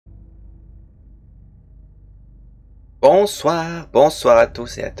Bonsoir, bonsoir à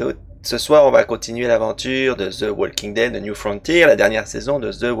tous et à toutes. Ce soir, on va continuer l'aventure de The Walking Dead, The New Frontier, la dernière saison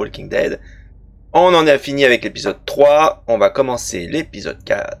de The Walking Dead. On en a fini avec l'épisode 3, on va commencer l'épisode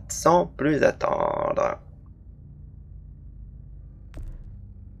 4 sans plus attendre.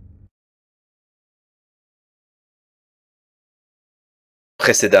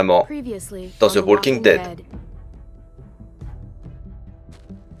 Précédemment, dans The Walking Dead.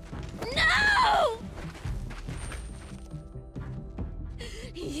 No!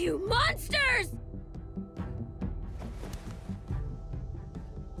 You monsters!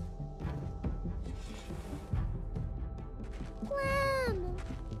 Clem!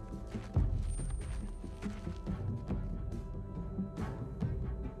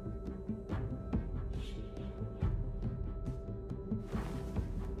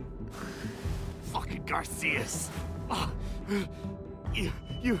 Fucking Garcias! Oh,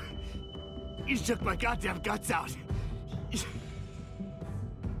 you shook my goddamn guts out.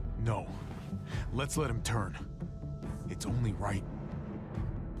 No. Let's let him turn. It's only right.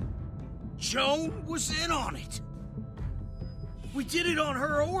 Joan was in on it. We did it on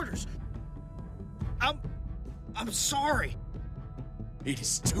her orders. I'm sorry. It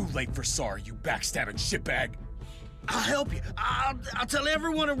is too late for sorry, you backstabbing shitbag. I'll help you. I'll tell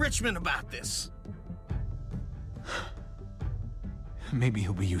everyone in Richmond about this. Maybe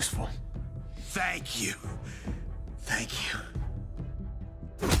he'll be useful. Thank you. Thank you.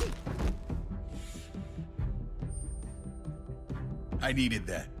 I needed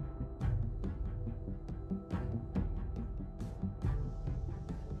that.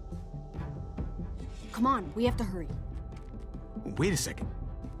 Come on, we have to hurry. Wait a second.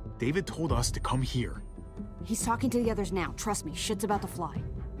 David told us to come here. He's talking to the others now. Trust me, shit's about to fly.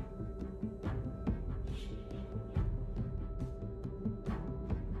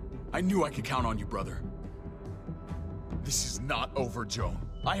 I knew I could count on you, brother. This is not over, Joan.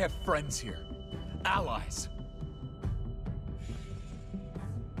 I have friends here. Allies.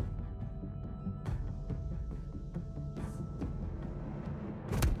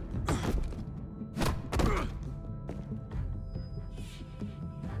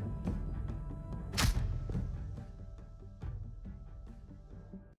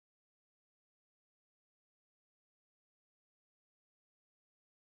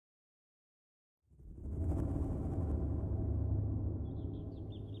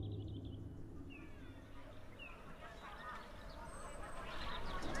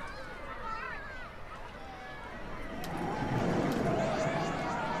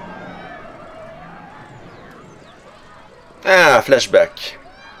 Ah, flashback.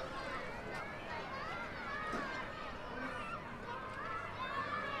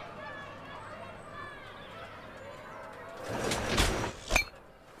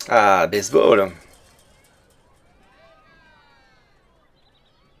 Ah, baseball.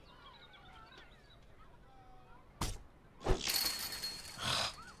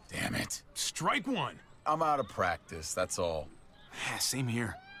 Damn it. Strike one. I'm out of practice, that's all. Same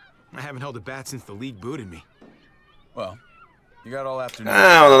here. I haven't held a bat since the league booted me. Well, you got all afternoon.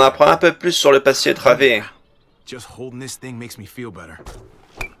 Ah, on en apprend un peu plus sur le patient travé. Just holding this thing makes me feel better.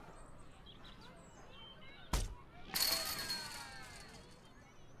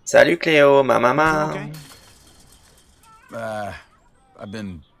 Salut Cléo, ma maman. Okay? I've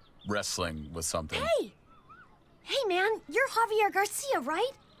been wrestling with something. Hey! Hey, man, you're Javier Garcia,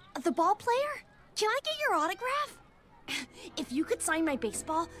 right? The ball player? Can I get your autograph? If you could sign my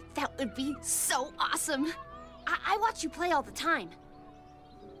baseball, that would be so awesome. I watch you play all the time.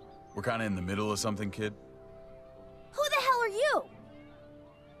 We're kind of in the middle of something, kid. Who the hell are you?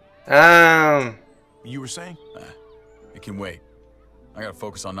 Ah, You were saying? It can wait. I gotta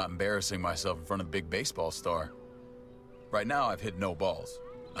focus on not embarrassing myself in front of the big baseball star. Right now, I've hit no balls.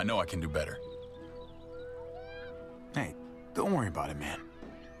 I know I can do better. Hey, don't worry about it, man.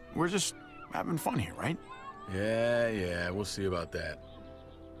 We're just having fun here, right? Yeah, we'll see about that.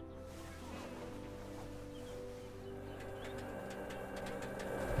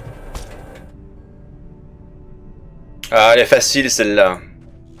 ah, elle est facile celle-là.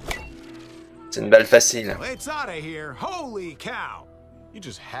 C'est une balle facile. It's out of here. Holy cow. You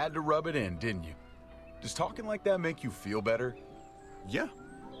just had to rub it in, didn't you? Does talking like that make you feel better? Yeah,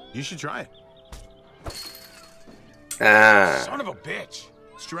 you should try it. Ah. Son of a bitch!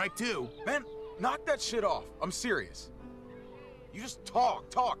 Strike two. Man, knock that shit off. I'm serious. You just talk.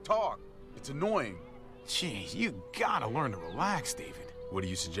 It's annoying. Jeez, you gotta learn to relax, David. What do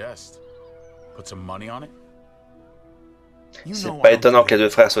you suggest? Put some money on it? C'est pas étonnant que les deux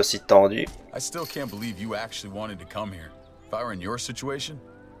frères soient si tendus. I still can't believe you actually wanted to come here. If I were in your situation,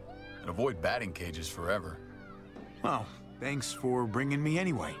 I'd avoid batting cages forever. Well, thanks for bringing me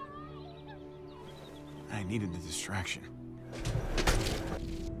anyway. I needed the distraction.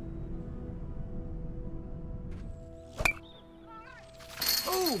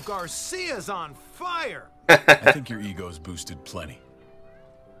 Oh, Garcia's on fire! I think your ego's boosted plenty.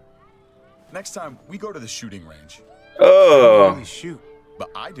 Next time, we go to the shooting range. Oh. Really shoot. But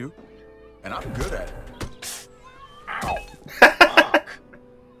I do. And I'm good at it. Ow! Fuck.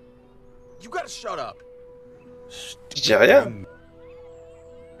 You gotta shut up. Je dis rien.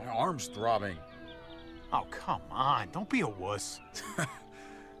 My arm's throbbing. Oh, come on. Don't be a wuss.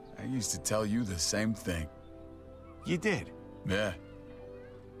 I used to tell you the same thing. You did. Yeah.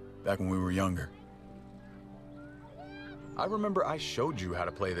 Back when we were younger. I remember I showed you how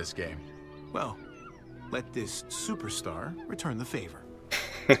to play this game. Well, let this superstar return the favor.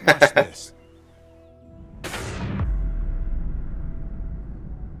 Watch this.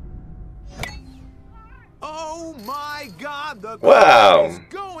 Oh my God, the Wow. is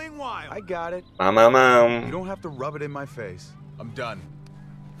going wild. I got it. You Maman. don't have to rub it in my face. I'm done.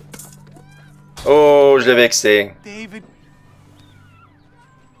 Oh, je l'ai vexé. David.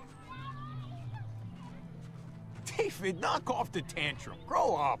 David, knock off the tantrum.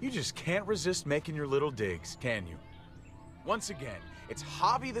 Grow up. You just can't resist making your little digs, can you? Once again, it's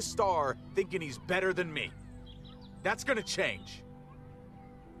Javi the star thinking he's better than me. That's gonna change.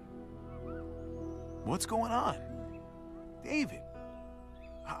 What's going on? David,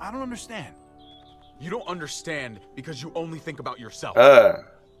 I don't understand. You don't understand because you only think about yourself.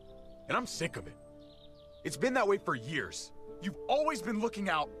 And I'm sick of it. It's been that way for years. You've always been looking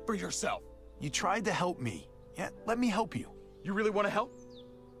out for yourself. You tried to help me. Yeah, let me help you. You really want to help?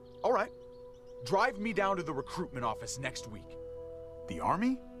 All right. Drive me down to the recruitment office next week. The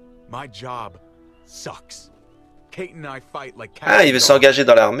army? My job sucks. Kate and I fight like cats Ah, il and veut dogs. s'engager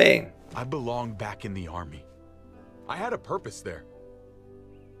dans l'armée. I belong back in the army. I had a purpose there.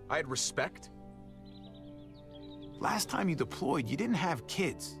 I had respect. Last time you deployed, you didn't have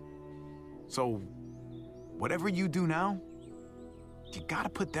kids. So, whatever you do now, you gotta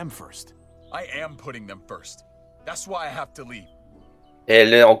put them first. I am putting them first. That's why I have to leave. Et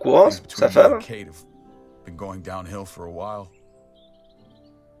elle est en courant, Things sa between me femme. and Kate have been going downhill for a while.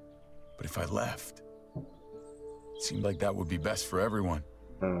 But if I left, it seemed like that would be best for everyone.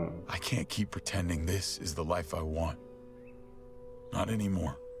 I can't keep pretending this is the life I want. Not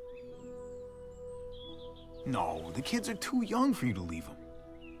anymore. No, the kids are too young for you to leave them.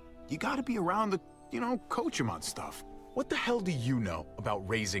 You gotta be around to, coach them on stuff. What the hell do you know about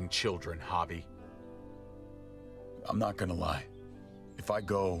raising children, Javi? I'm not gonna lie. If I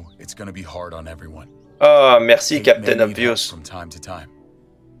go, it's gonna be hard on everyone. Oh, merci, Kate may Captain need help Obvious. from time to time.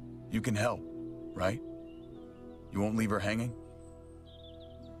 You can help, right? You won't leave her hanging?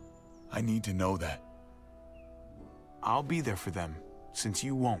 I need to know that. I'll be there for them, since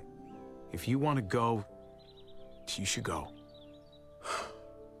you won't. If you want to go, you should go.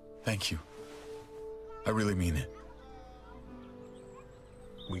 Thank you. I really mean it.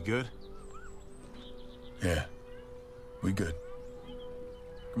 We good? Yeah, we good.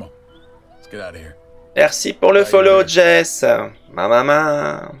 Come on, let's get out of here. Merci pour le follow, Jess. Ma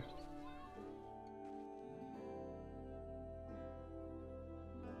maman.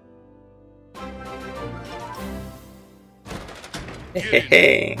 Hé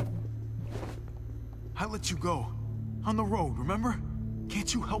hé. I let you go. On the road, remember?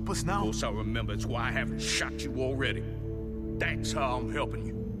 Can't you help us Of now? course I remember. It's why I haven't shot you already. That's how I'm helping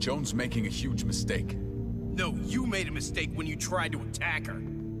you. Joan's making a huge mistake. No, you made a mistake when you tried to attack her.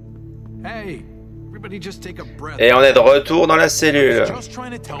 Hey, everybody just take a breath. Et on est de retour dans la cellule. Just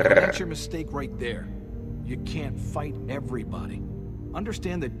trying to tell Well, them. that's your mistake right there. You can't fight everybody.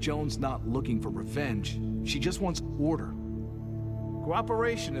 Understand that Joan's not looking for revenge. She just wants order.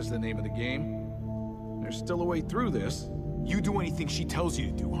 Cooperation is the name of the game. There's still a way through this. You do anything she tells you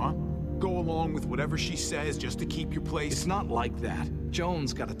to do, huh? Go along with whatever she says just to keep your place? It's not like that.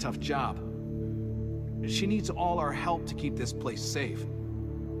 Joan's got a tough job. She needs all our help to keep this place safe.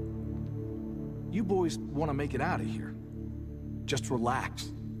 You boys want to make it out of here. Just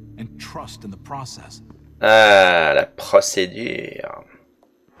relax and trust in the process. Ah, la procédure.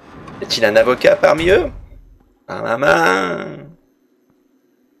 Est-il un avocat parmi eux? Ah, maman.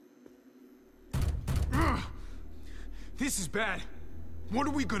 This is bad. What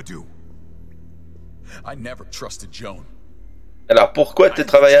are we gonna do? I never trusted Joan. Alors pourquoi tu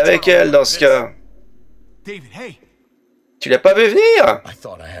travailles avec elle dans ce cas? David, hey! Tu l'as pas vu venir? I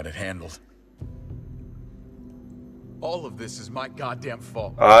thought I had it handled. All of this is my goddamn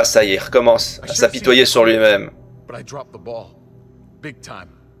fault. Ah, ça y est, il recommence à s'apitoyer sur lui-même. But I dropped the ball. Big time.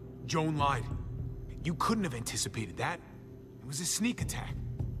 Joan lied. You couldn't have anticipated that. It was a sneak attack.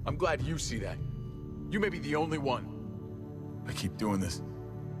 I'm glad you see that. You may be the only one. I keep doing this,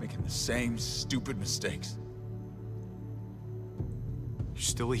 making the same stupid mistakes. You're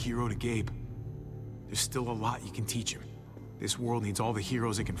still a hero to Gabe. There's still a lot you can teach him. This world needs all the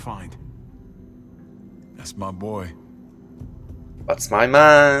heroes it can find. That's my boy. That's my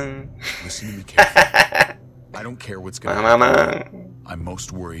man. Listen to me carefully. I don't care what's gonna happen. I'm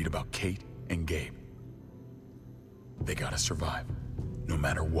most worried about Kate and Gabe. They gotta survive, no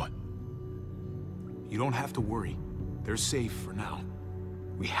matter what. You don't have to worry. They're safe for now.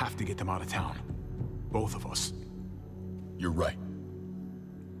 We have to get them out of town. Both of us. You're right.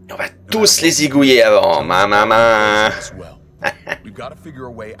 On va tous les zigouiller avant, maman. Well, we've got to figure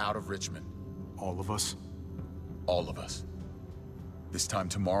a way out of Richmond. All of us? All of us. This time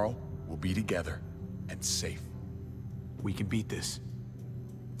tomorrow, we'll be together and safe. We can beat this.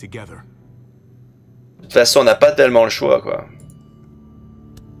 Together. De toute façon, on n'a pas tellement le choix, quoi.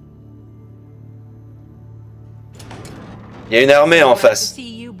 Il y a une armée en face.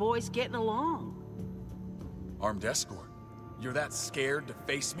 Armed escort. You're that scared to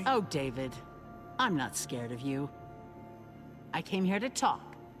face me? Oh, David, I'm not scared of you. I came here to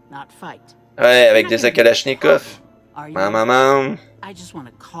talk, not fight. Ouais, avec des Kalachnikov. Maman. I just want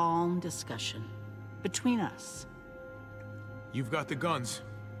a calm discussion between us. You've got the guns.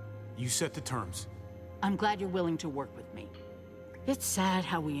 You set the terms. I'm glad you're willing to work with me. It's sad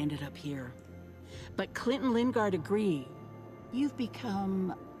how we ended up here. But Clint and Lingard agree. You've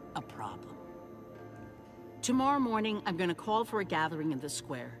become a problem. Tomorrow morning, I'm going to call for a gathering in the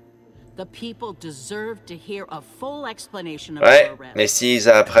square. The people deserve to hear a full explanation of Ouais, your arrest. mais s'ils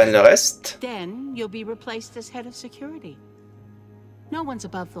apprennent le reste. Then you'll be replaced as head of security. No one's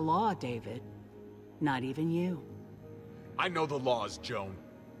above the law, David. Not even you. I know the laws, Joan.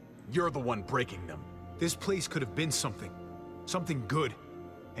 You're the one breaking them. This place could have been something. Something good.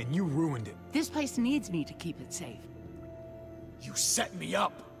 And you ruined it. This place needs me to keep it safe. You set me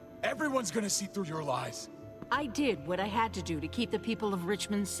up. Everyone's gonna see through your lies. I did what I had to do to keep the people of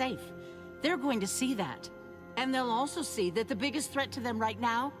Richmond safe. They're going to see that. And they'll also see that the biggest threat to them right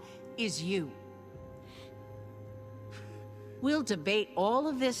now is you. We'll debate all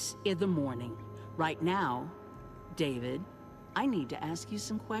of this in the morning. Right now, David, I need to ask you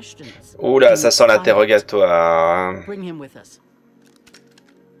some questions. Oula, ça sent l'interrogatoire. Bring him with us.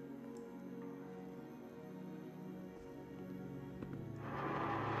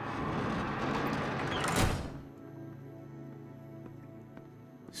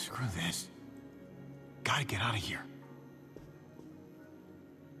 Screw this. Gotta get out of here.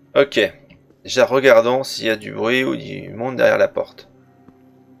 Ok. Déjà, regardons s'il y a du bruit ou du monde derrière la porte.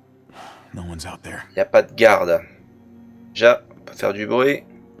 No one's out there. Il n'y a pas de garde. Déjà, on peut faire du bruit.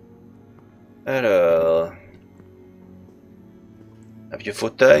 Alors... Un vieux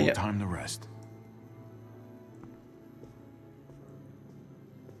fauteuil. No time to rest.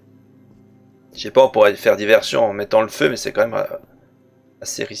 Je sais pas, on pourrait faire diversion en mettant le feu, mais c'est quand même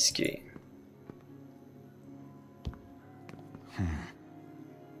assez risqué.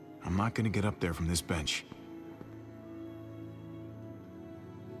 I'm not gonna get up there from this bench.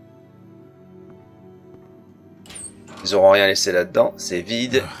 Ils auront rien laissé là-dedans, c'est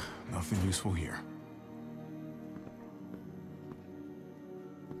vide. Nothing useful here.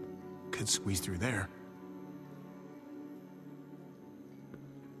 Could squeeze through there.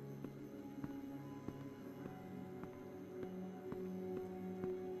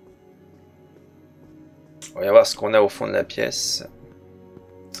 On va voir ce qu'on a au fond de la pièce.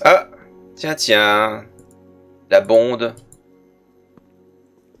 Ah! Tiens, tiens! La bonde.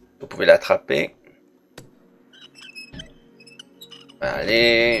 Vous pouvez l'attraper.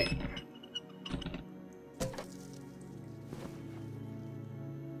 Allez!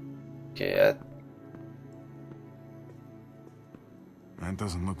 Ok. That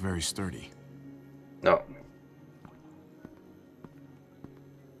doesn't look very sturdy. Non.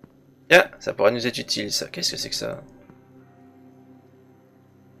 Tiens, ça pourrait nous être utile, ça. Qu'est-ce que c'est que ça?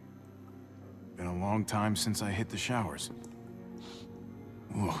 Been a long time since I hit the showers.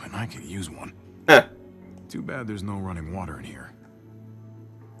 Oh, and I could use one. Hein. Too bad there's no running water in here.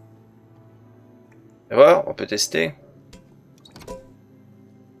 On va voir, on peut tester.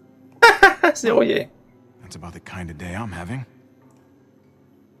 C'est rouillé. That's about the kind of day I'm having.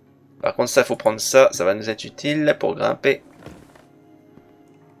 Par contre, ça, faut prendre ça. Ça va nous être utile pour grimper.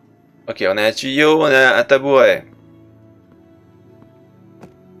 Ok, on a un tuyau, on a un tabouret.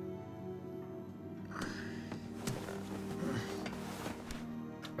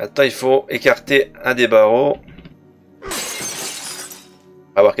 Maintenant, il faut écarter un des barreaux.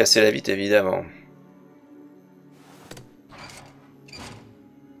 Avoir cassé la vitre, évidemment.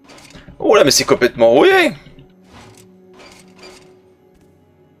 Oh là, mais c'est complètement rouillé.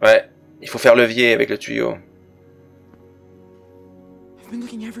 Ouais, il faut faire levier avec le tuyau. I've been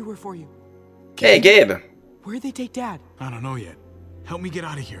looking everywhere for you. Hey, Gabe. Where'd they take Dad? I don't know yet. Help me get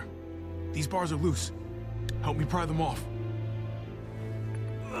out of here. These bars are loose. Help me pry them off.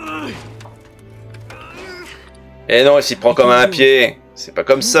 Eh non, il s'y prend comme un pied. C'est pas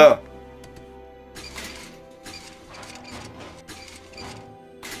comme ça.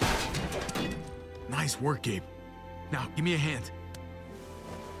 Nice work, Gabe. Now, give me a hand.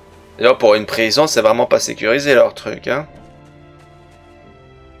 D'ailleurs, pour une prison, c'est vraiment pas sécurisé leur truc, hein.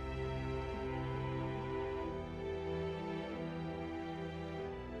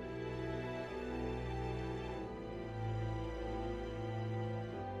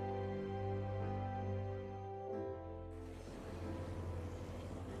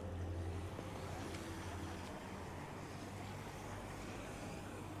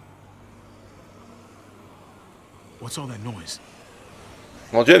 What's all that noise?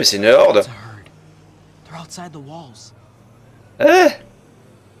 Mon Dieu, mais c'est une horde. It's a herd. They're outside the walls. Eh?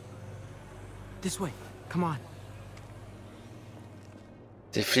 This way. Come on.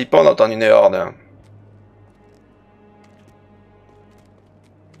 C'est flippant d'entendre une horde.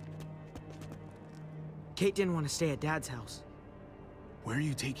 Kate didn't want to stay at Dad's house. Where are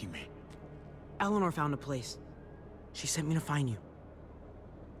you taking me? Eleanor found a place. She sent me to find you.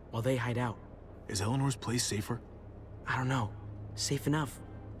 While they hide out. Is Eleanor's place safer? I don't know. Safe enough,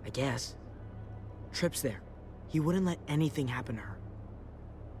 I guess. Tripp's there. He wouldn't let anything happen to her.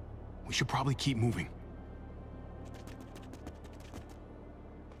 We should probably keep moving.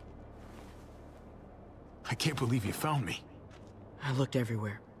 I can't believe you found me. I looked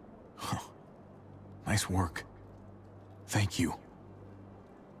everywhere. Nice work. Thank you.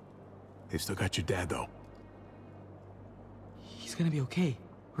 They've still got your dad, though. He's gonna be okay,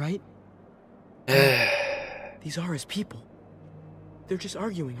 right? These are his people. They're just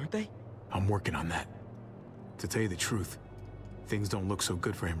arguing, aren't they? I'm working on that. To tell you the truth, things don't look so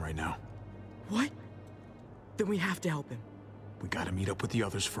good for him right now. What? Then we have to help him. We gotta meet up with the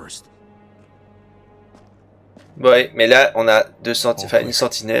others first. Ouais, mais là, on a une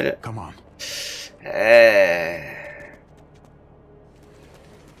sentinelle. Come on.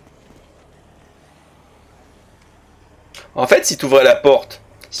 En fait, si tu ouvrais la porte,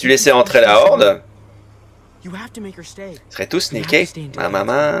 si tu laissais entrer la horde, You have to make her stay. ils seraient tous niqués. Ma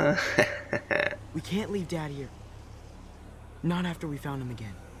maman. We can't leave Dad here. Not after we found him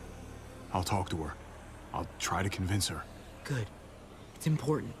again. I'll talk to her. I'll try to convince her. Good. It's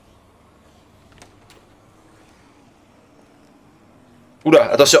important.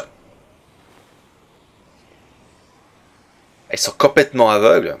 Oula, attention. Ils sont complètement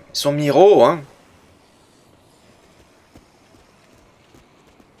aveugles. Ils sont miros, hein.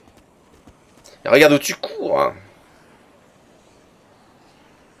 Et regarde où tu cours. Hein.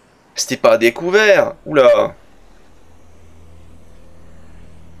 C'était pas découvert. Oula.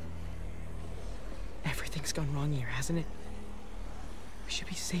 Everything's gone wrong here, hasn't it? We should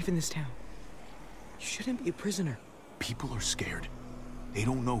be safe in this town. You shouldn't be a prisoner. People are scared. They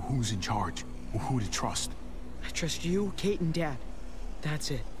don't know who's in charge or who to trust. I trust you, Kate, and Dad.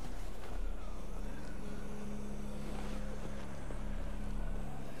 That's it.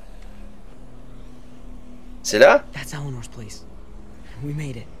 C'est là? That's Eleanor's place. We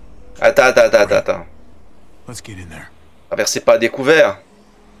made it. Attends. Let's get in there. Traverser pas découvert.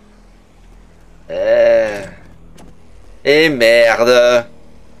 Eh merde.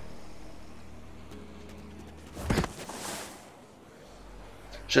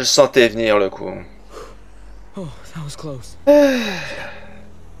 Je le sentais venir le coup. Oh, that was close.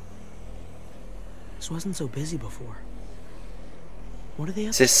 This wasn't so busy before. What are they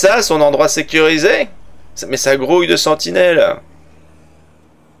up? C'est ça son endroit sécurisé? Mais ça grouille de sentinelles.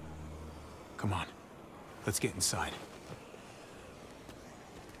 Come on. Let's get inside.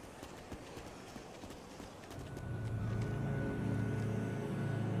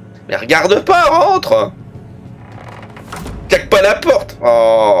 Mais regarde pas, rentre! Claque pas la porte!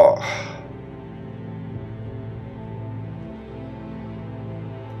 Oh!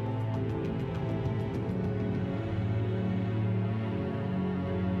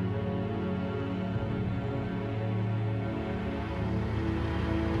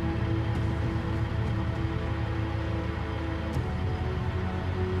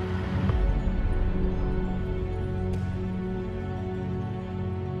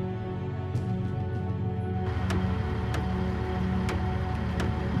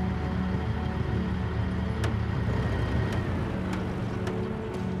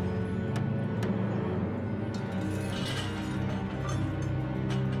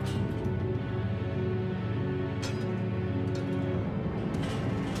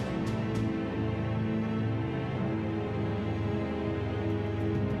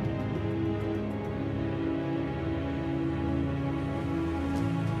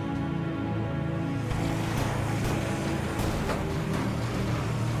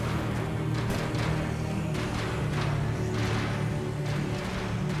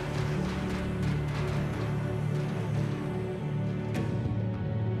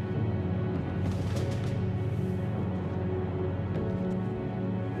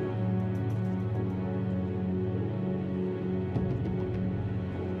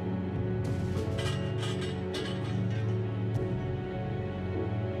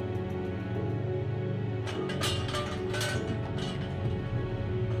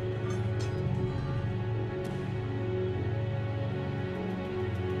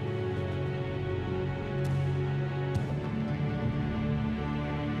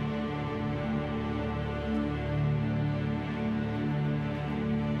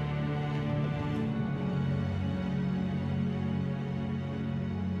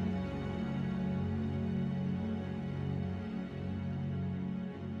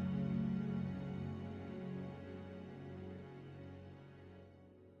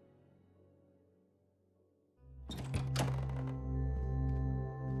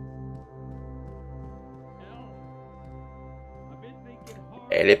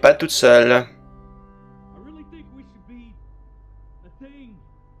 Elle est pas toute seule.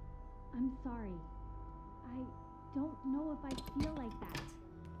 I'm sorry. I don't know if I feel like that.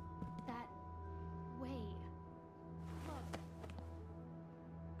 That way. Look,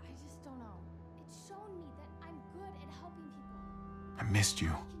 I just don't know. It's shown me that I'm good at helping people. I missed you.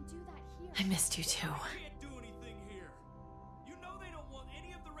 I can do that here. I missed you too. Can't do anything here. You know they don't want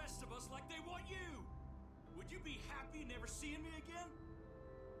any of the rest of us like they want you. Would you be happy never seeing me again?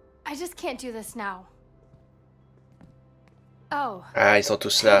 I just can't do this now. Oh. Ah, ils sont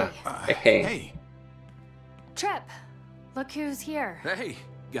tous là. Hey. Trip. Look who's here. Hey,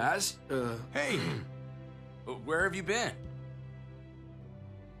 guys. Hey. Where have you been?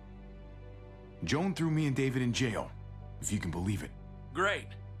 Joan threw me and David in jail, if you can believe it. Great.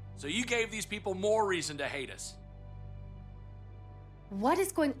 So you gave these people more reason to hate us. What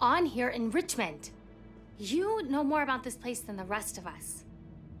is going on here in Richmond? You know more about this place than the rest of us.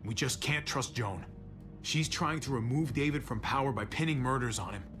 We just can't trust Joan. She's trying to remove David from power by pinning murders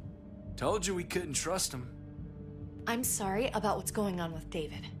on him. Told you we couldn't trust him. I'm sorry about what's going on with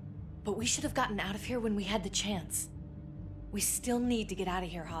David, but we should have gotten out of here when we had the chance. We still need to get out of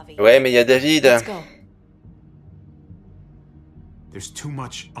here, Javi. Ouais, mais il y a David. Let's go. There's too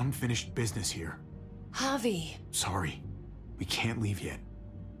much unfinished business here. Javi. Sorry. We can't leave yet.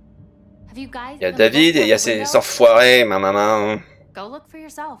 Have you guys? Il y a David et il y a ces enfoirés, ma maman. Go look for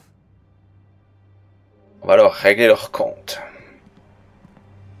yourself. On va leur régler leur compte.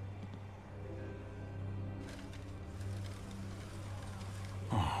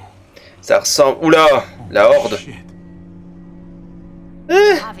 Ça ressemble... Oula, la horde.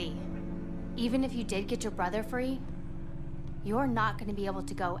 Javi, even if you did get your brother free, you're not going to be able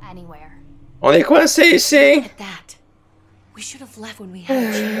to go anywhere. On est coincé ici. At that. We should have left when we had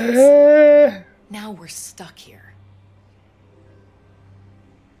a chance. Now we're stuck here.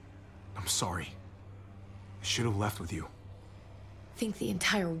 I'm sorry. I should have left with you. I think the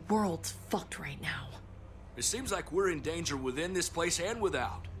entire world's fucked right now. It seems like we're in danger within this place and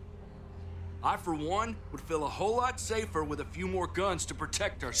without. I, for one, would feel a whole lot safer with a few more guns to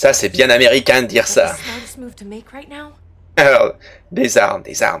protect ourselves. Ça, c'est bien américain de dire ça. That's the smartest move to make right now? Alors, des armes,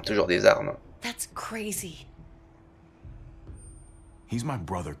 toujours des armes. That's crazy. He's my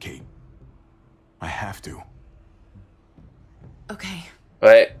brother, Kate. I have to. Okay.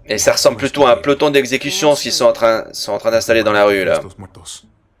 Ouais, et ça ressemble plutôt à un peloton d'exécution ce qu'ils sont en train d'installer dans la rue, là.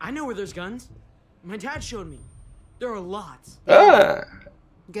 I know where there's guns. My dad showed me. There are lots. Ah.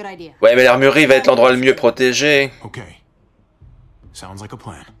 Good idea. Ouais, mais l'armurerie va être l'endroit le mieux protégé. Okay. Sounds like a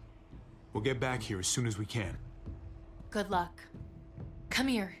plan. We'll get back here as soon as we can. Good luck. Come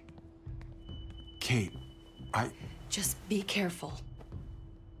here. Kate, Just be careful.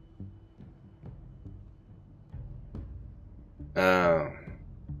 Ah.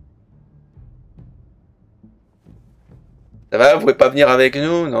 Ça va, vous pouvez pas venir avec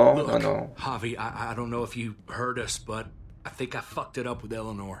nous? Non, Look, non, non. Javi, I don't know if you heard us, but I think I fucked it up with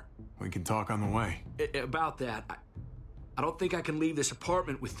Eleanor. We can talk on the way. About that, I don't think I can leave this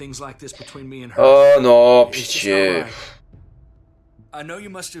apartment with things like this between me and her. Oh non, It's just pitié. not right. I know you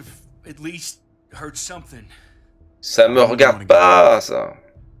must have at least heard something. Ça me regarde pas, ça.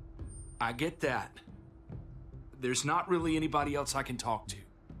 I get that. There's not really anybody else I can talk to.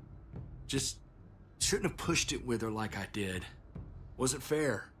 Just shouldn't have pushed it with her like I did. Wasn't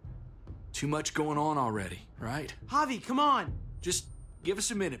fair. Too much going on already, right? Javi, come on. Just give us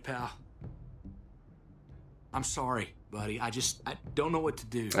a minute, pal. I'm sorry, buddy. I don't know what to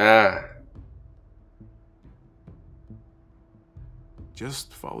do. Ah.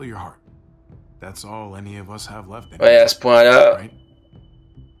 Just follow your heart. That's all any of us have left. Ouais, à ce point-là. Right?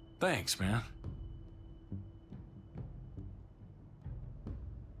 Thanks, man.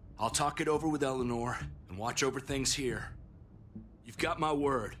 I'll talk it over with Eleanor and watch over things here. You've got my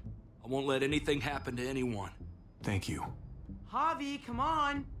word. I won't let anything happen to anyone. Thank you. Javi, come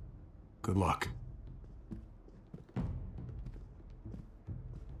on. Good luck.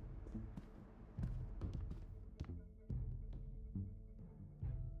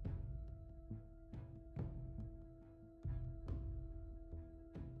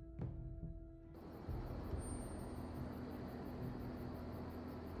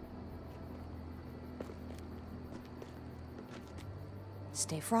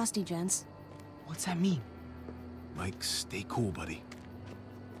 Stay frosty, gents. What's that mean? Like, stay cool, buddy.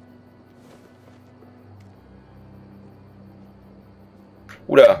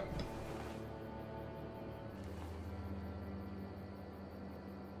 Oula.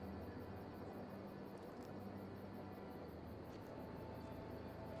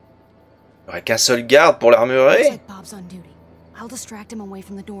 Il n'y aurait qu'un seul garde pour l'armurerie? Looks like Bob's on duty. I'll distract him away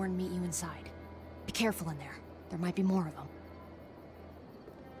from the door and meet you inside. Be careful in there. There might be more of them.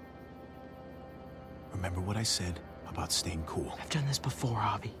 Remember what I said about staying cool? I've done this before,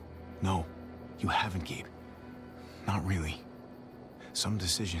 Javi. No, you haven't, Gabe. Not really. Some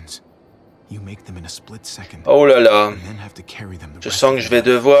decisions, you make them in a split second. Oh là là. And then have to carry them the Je rest sens of que je your vais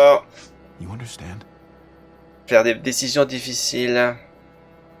life. devoir You understand? faire des décisions difficiles.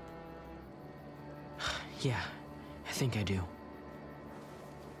 Yeah, I think I do.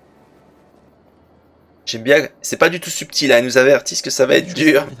 J'aime bien, c'est pas du tout subtil, hein. Ils nous avertissent que ça va être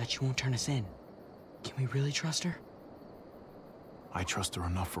dur. That you won't turn us in. Can we really trust her? I trust her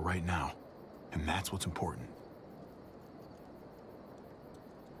enough for right now, and that's what's important.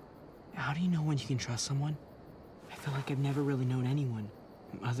 How do you know when you can trust someone? I feel like I've never really known anyone,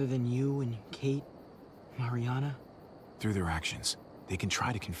 other than you and Kate, Mariana. Through their actions, they can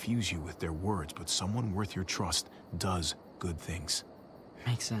try to confuse you with their words, but someone worth your trust does good things.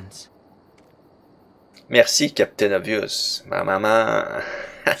 Makes sense. Merci, Captain Obvious. Ma maman.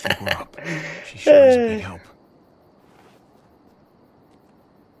 I think we're up. She sure is a big help.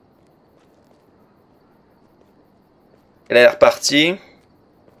 Elle est repartie.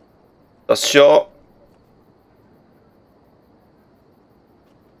 Attention.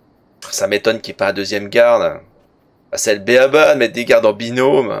 Ça m'étonne qu'il n'y ait pas un deuxième garde. Ah, c'est le béaba de mettre des gardes en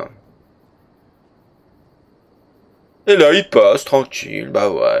binôme. Et là, il passe tranquille. Bah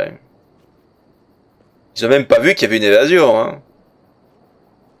ouais. Ils ont même pas vu qu'il y avait une évasion. Hein.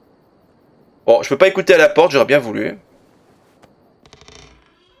 Bon, je peux pas écouter à la porte, j'aurais bien voulu.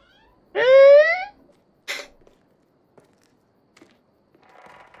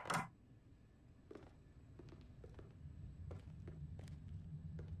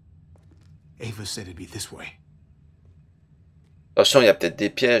 Ava said it'd be this way. Attention, il y a peut-être des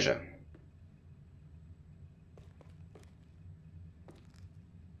pièges.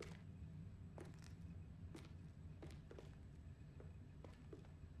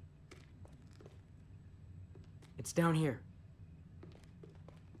 It's down here.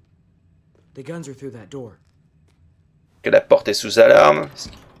 The guns are through that door. Que la porte est sous alarme.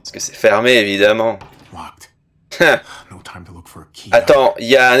 Parce que c'est fermé, évidemment. Locked. No time to look for a key. Attends, il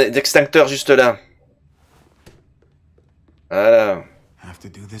y a un extincteur juste là. Voilà. Have to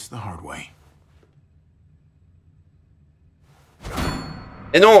do this the hard way.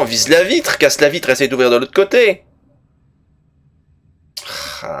 Et non, vise la vitre, casse la vitre, essaye d'ouvrir de l'autre côté.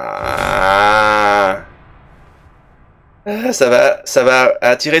 Ah. Ça va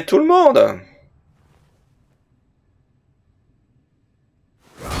attirer tout le monde.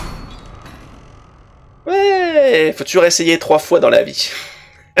 Ouais, faut toujours essayer 3 fois dans la vie.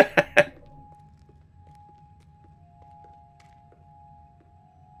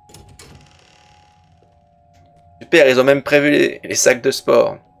 Super, ils ont même prévu les sacs de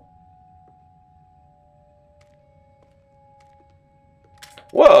sport.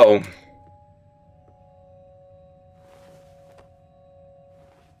 Wow.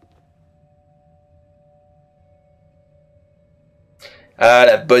 Ah,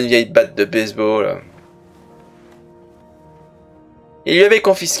 la bonne vieille batte de baseball. Il lui avait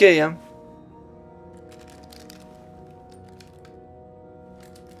confisqué, hein.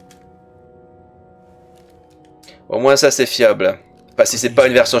 Au moins ça c'est fiable. Enfin si c'est pas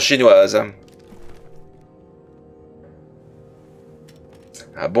une version chinoise.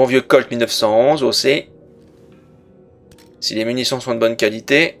 Un bon vieux Colt 1911 aussi. Si les munitions sont de bonne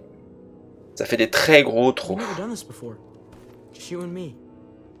qualité, ça fait des très gros trous.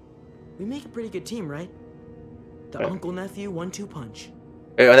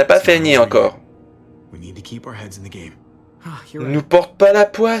 Et on n'a pas fait ni encore. Nous porte pas la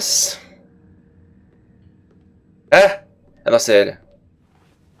poisse. Ah! Ah non, c'est elle.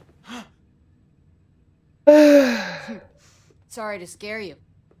 Sorry to scare you.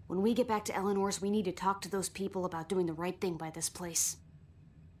 When we get back to Eleanor's, we need to talk to those people about doing the right thing by this place.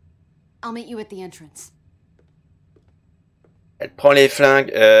 I'll meet you at the entrance. Elle prend les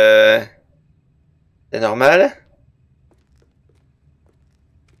flingues. C'est normal?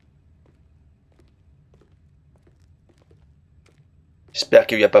 J'espère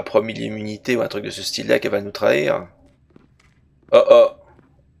qu'il lui a pas promis l'immunité ou un truc de ce style-là qu'elle va nous trahir. Oh oh.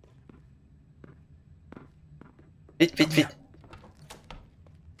 Vite, vite, vite.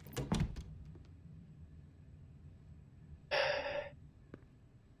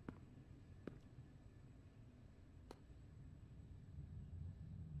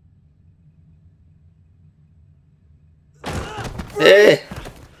 Hé.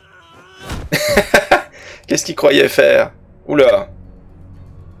 Qu'est-ce qu'il croyait faire? Oula.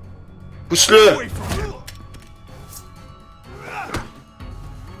 Pousse-le!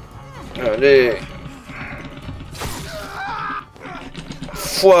 Allez.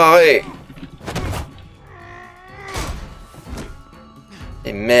 Foiré.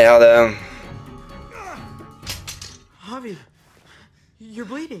 Et merde. Javi, you're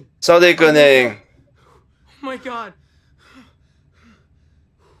bleeding. Sans déconner. Oh my God.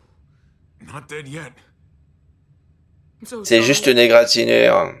 Not dead yet. I'm so C'est sorry. juste une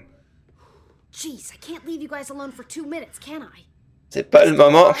égratignure. Jeez, I can't leave you guys alone for 2 minutes, can I? C'est pas le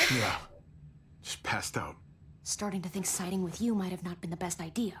moment. Yeah. Just passed out. Starting to think siding with you might have not been the best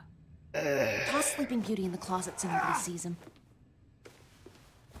idea. Toss Sleeping Beauty in the closet so nobody sees him.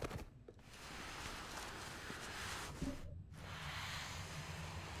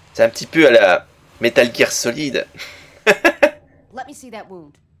 C'est un petit peu à la Metal Gear Solid. Let me see that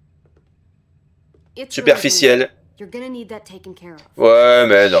wound. It's Superficiel. really wound. You're gonna need that taken care of. Ouais,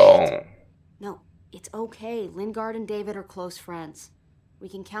 mais non. No, it's okay. Lingard and David are close friends. We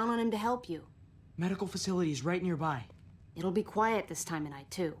can count on him to help you. Medical facilities right nearby. It'll be quiet this time of night,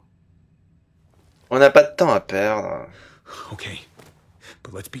 too. On n'a pas de temps à perdre. Okay,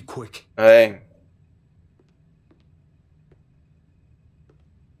 but let's be quick. Ouais.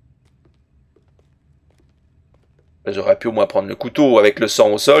 J'aurais pu au moins prendre le couteau avec le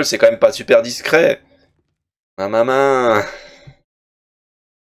sang au sol, c'est quand même pas super discret. Ah, ma main.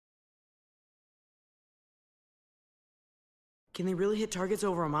 Can they really hit targets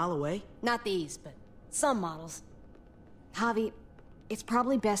over a mile away? Not these, but some models. Javi, it's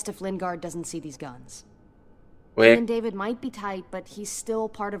probably best if Lingard doesn't see these guns. Oui. Him and David might be tight, but he's still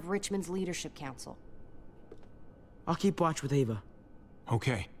part of Richmond's leadership council. I'll keep watch with Ava.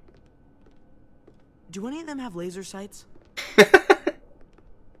 Okay. Do any of them have laser sights?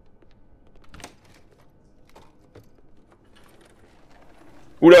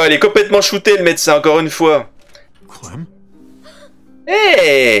 Oula, il est complètement shooté le médecin, encore une fois. Clem?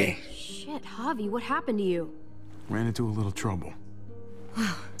 Hey! Shit, Javi, what happened to you? Ran into a little trouble.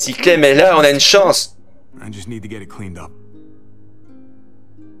 Si Clem est là, on a une chance. I just need to get it cleaned up.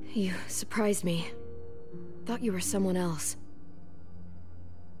 You surprised me. Thought you were someone else.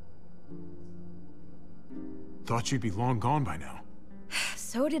 Thought you'd be long gone by now.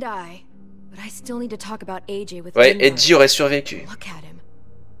 So did I. But I still need to talk about AJ with Ouais, Lingard. Eddie aurait survécu. Look at him.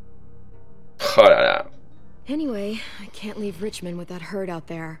 Oh là là. Anyway, I can't leave Richmond with that herd out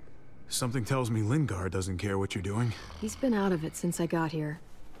there. Something tells me Lingard doesn't care what you're doing. He's been out of it since I got here.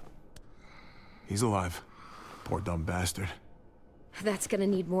 He's alive. Poor dumb bastard. That's gonna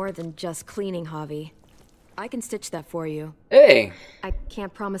need more than just cleaning, Javi. I can stitch that for you. Hey! I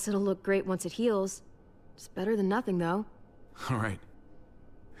can't promise it'll look great once it heals. It's better than nothing, though. All right.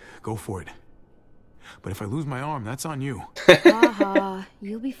 Go for it. But if I lose my arm, that's on you. Haha,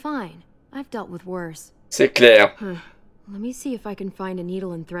 you'll be fine. I've dealt with worse. C'est clair. Let me see if I can find a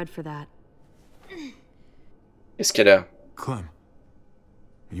needle and thread for that. Qu'est-ce qu'elle a? Clem,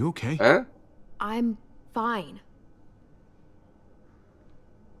 are you okay? Hein? I'm fine.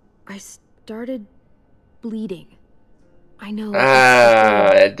 I started bleeding. I know.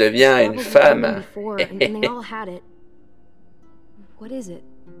 Ah, elle devient une femme. Before, and they all had it. What is it?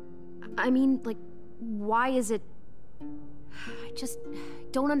 I mean, like, why is it? I just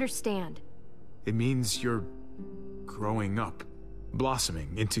don't understand. It means you're growing up,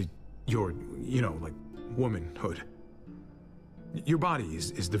 blossoming into your, you know, like, womanhood. Your body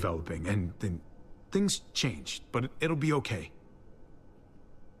is developing, and then things change, but it'll be okay.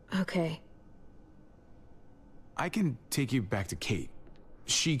 Okay. I can take you back to Kate.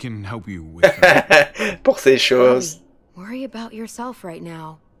 She can help you with her. Pour ces choses. Hey, worry about yourself right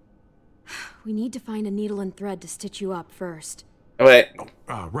now. We need to find a needle and thread to stitch you up first. Ouais.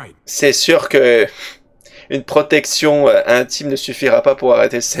 Right. C'est sûr que une protection intime ne suffira pas pour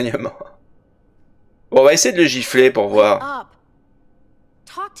arrêter le saignement. Bon, on va essayer de le gifler pour voir. Up.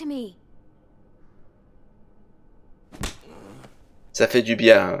 Talk to me. Ça fait du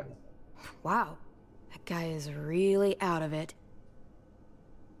bien. Wow. That guy is really out of it.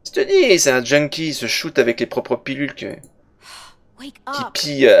 Je te dis, c'est un junkie, il se shoot avec les propres pilules qui Wake up.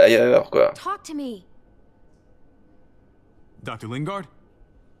 pillent ailleurs, quoi. Talk to me. Dr. Lingard?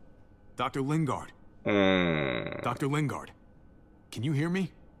 Dr. Lingard? Dr. Lingard? Can you hear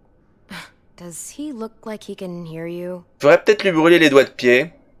me? Does he look like he can hear you? Faudrait peut-être lui brûler les doigts de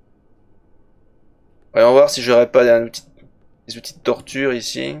pied. Voyons voir si j'aurais pas des outils de torture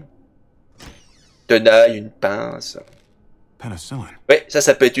ici. Tenaille, une pince. Penicillin. Oui,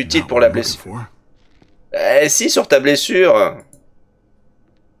 ça peut être utile pour la blessure. Si, sur ta blessure.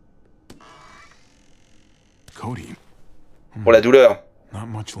 Cody. Pour la douleur. Not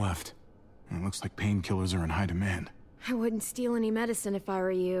much left. It looks like painkillers are in high demand. I wouldn't steal any medicine if I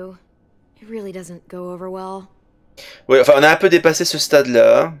were you. It really doesn't go over well. Oui, enfin, on a un peu dépassé ce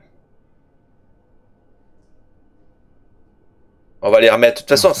stade-là. On va les remettre. De toute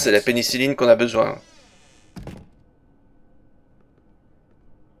façon, c'est la pénicilline qu'on a besoin.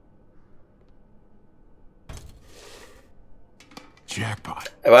 Jackpot.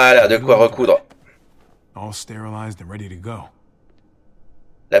 Voilà, de quoi recoudre. All sterilized and ready to go.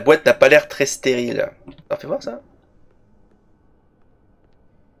 La boîte n'a pas l'air très stérile. Alors, fais voir ça.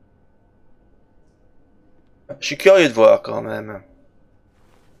 Je suis curieux de voir quand même.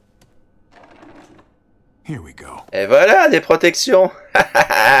 Here we go. Et voilà, des protections.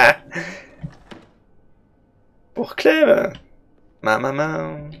 Pour Clem.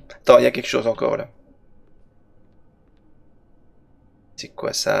 Maman. Attends, il y a quelque chose encore là. C'est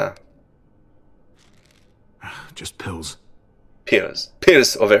quoi ça? Just pills. Pills.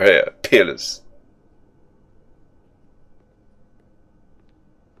 Pills over here. Pills.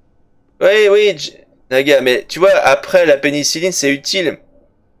 Oui, oui, Naga, mais tu vois, après la pénicilline, c'est utile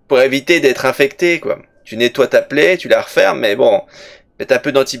pour éviter d'être infecté, quoi. Tu nettoies ta plaie, tu la refermes, mais bon, mettre un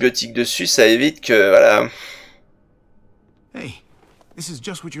peu d'antibiotiques dessus, ça évite que, voilà. Hey, this is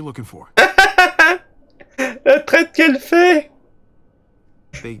just what you're looking for. La traite qu'elle fait.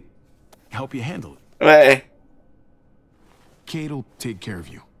 They help you handle it. Ouais. Kate'll take care of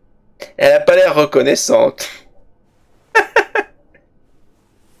you. Elle a pas l'air reconnaissante.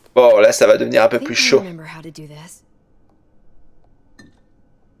 Bon, là, ça va devenir un peu plus chaud.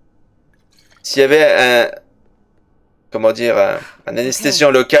 S'il y avait un... Comment dire, un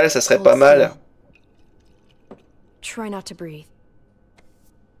anesthésiant local, ça serait pas mal. Try not to breathe.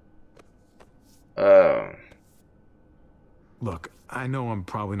 Look, I know I'm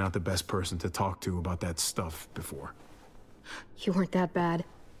probably not the best person to talk to about that stuff before. You weren't that bad.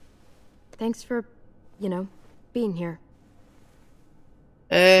 Thanks for, you know, being here.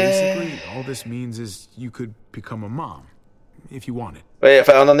 Basically, all this means is you could become a mom, if you wanted. Oui,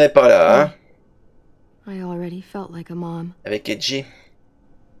 enfin, on n'en est pas là, hein. I already felt like a mom. Avec Edgy.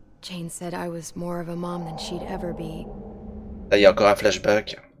 Jane said I was more of a mom than she'd ever be. Là, il y a encore un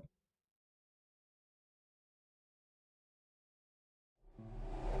flashback.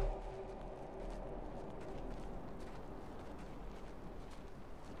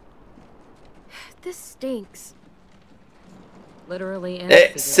 This stinks.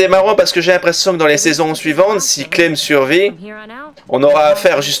 Et c'est marrant parce que j'ai l'impression que dans les saisons suivantes, si Clem survit, on aura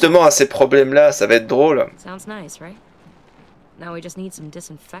affaire justement à ces problèmes-là. Ça va être drôle. Sounds nice, right? Now we just need some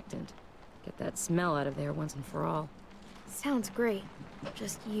disinfectant. Get that smell out of there once and for all. Sounds great.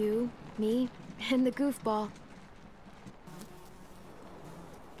 Just you, me, and the goofball.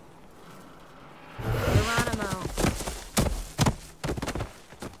 Geronimo.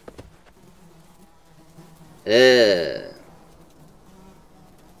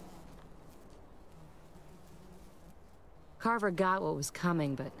 Carver got what was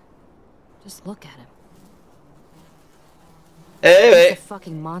coming, but just look at him. He's a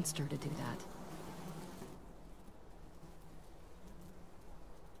fucking monster to do that.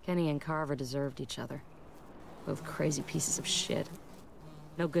 Kenny and Carver deserved each other. Both crazy pieces of shit.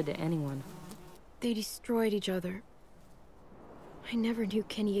 No good to anyone. They destroyed each other. I never knew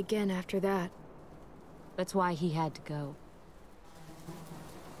Kenny again after that. That's why he had to go.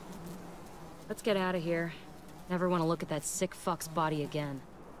 Let's get out of here. Never want to look at that sick fuck's body again.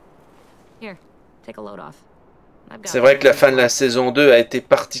 Here, take a load off. C'est vrai que la fin de la saison 2 a été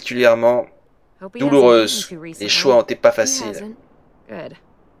particulièrement douloureuse. Les choix ont été pas faciles. Good.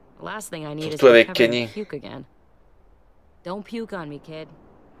 The last thing I need Surtout is avec Kenny. Puke again. Don't puke on me, kid.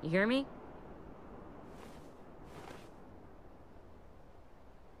 You hear me?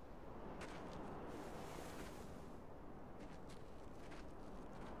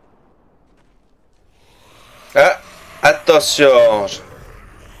 Ah, attention.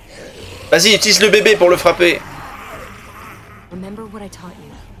 Vas-y, utilise le bébé pour le frapper. Remember what I taught you.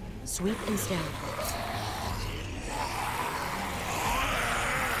 Sweep and stab.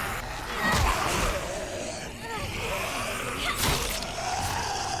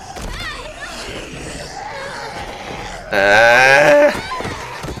 Ah.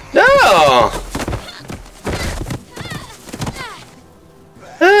 Non.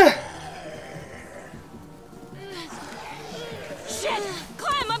 Ah.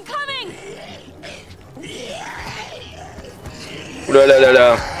 Ouh là là là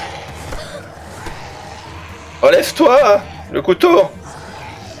là. Relève-toi, le couteau.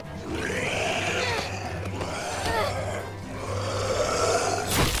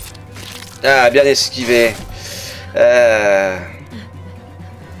 Ah, bien esquivé. That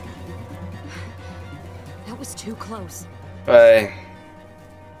was too close. Ouais.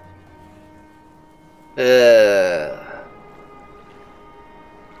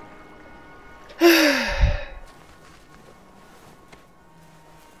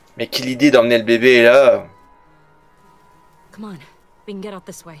 Mais quelle idée d'emmener le bébé là. Come on, we can get out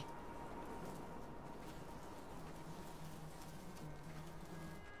this way.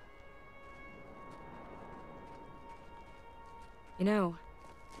 You know,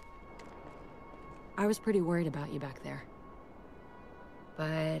 I was pretty worried about you back there.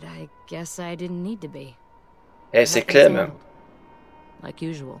 But I guess I didn't need to be. Eh, c'est Clem. Like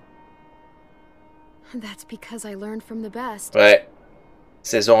usual. That's because I learned from the best. Ouais.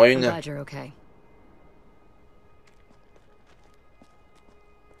 Saison I'm 1. glad you're okay.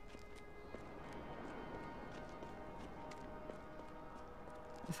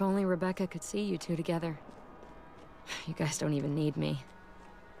 If only Rebecca could see you two together. You guys don't even need me.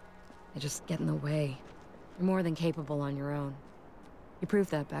 I just get in the way. You're more than capable on your own. You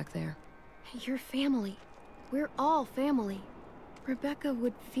proved that back there. You're family. We're all family. Rebecca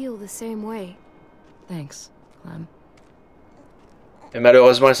would feel the same way. Thanks, Clem. Et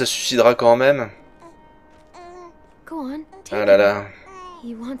malheureusement, elle se suicidera quand même. Go on, take Ah là là. him.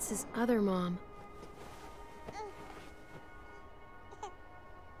 He wants his other mom.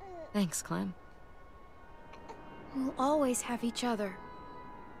 Thanks, Clem. We'll always have each other.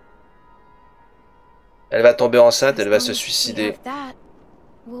 Elle va tomber enceinte, As elle va long se as we suicider. have that,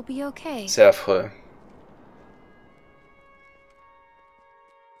 we'll be okay. C'est affreux.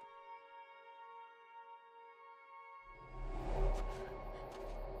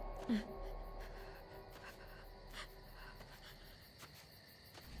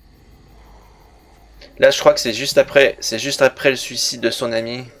 Là, je crois que c'est juste après le suicide de son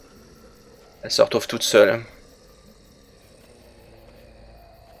amie. Elle se retrouve toute seule.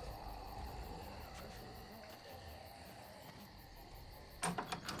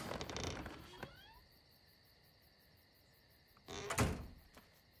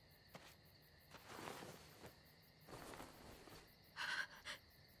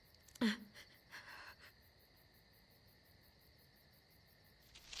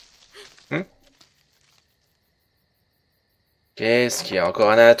 Qu'est-ce qu'il y a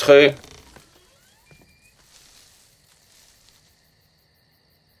encore un intrus?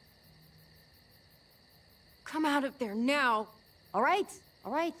 Come out of there now. All right.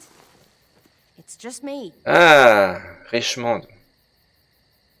 It's just me. Ah, Richmond.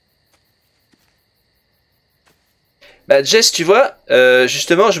 Bah Jess, tu vois,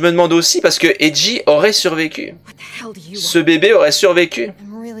 justement, je me demande aussi parce que Edgy aurait survécu. Ce bébé aurait survécu.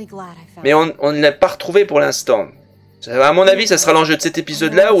 I'm really glad I found Mais on ne l'a pas retrouvé pour l'instant. À mon avis, ça sera l'enjeu de cet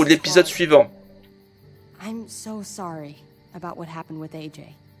épisode-là ou de l'épisode suivant. I'm so sorry about what happened with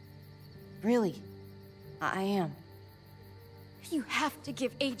AJ. Really, I am. You have to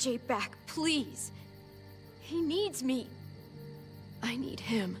give AJ back, please. He needs me. I need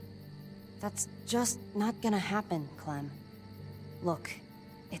him. That's just not gonna happen, Clem. Look,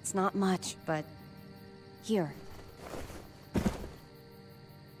 it's not much, but here.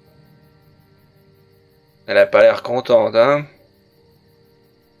 Elle a pas l'air contente, hein?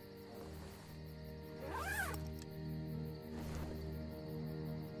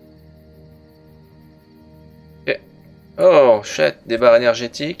 Okay. Oh, chouette, des barres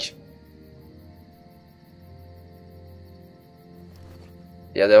énergétiques.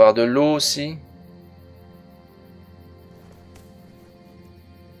 Il y a d'avoir de l'eau aussi.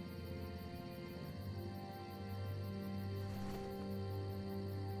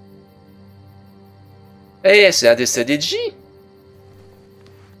 Eh, c'est un dessin d'Edgy.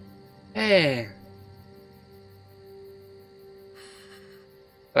 Eh.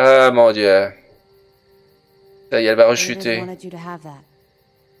 Ah, mon Dieu. Ça y est, elle va David rechuter. wanted you to have that.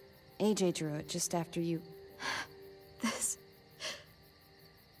 AJ drew it just after you. This.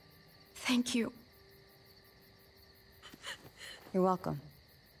 Thank you. You're welcome.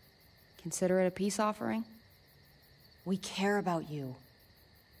 Consider it a peace offering. We care about you.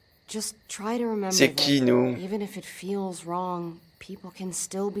 Just try to remember C'est qui, nous? that even if it feels wrong, people can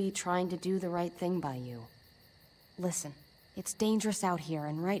still be trying to do the right thing by you. Listen, it's dangerous out here,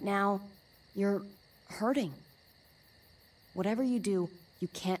 and right now, you're hurting. Whatever you do, you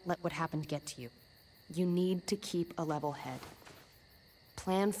can't let what happened get to you. You need to keep a level head.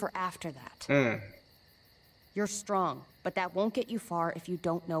 Plan for after that. You're strong, but that won't get you far if you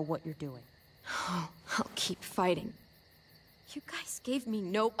don't know what you're doing. Oh, I'll keep fighting. You guys gave me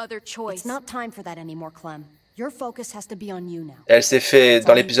no other choice. It's not time for that anymore, Clem. Your focus has to be on you now. Elle s'est fait,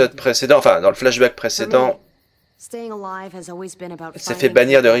 dans l'épisode précédent, enfin, dans le flashback précédent, Staying alive has always been about elle s'est fait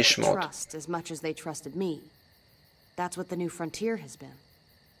bannir de Richmond. trust as much as they trusted me. That's what the new frontier has been.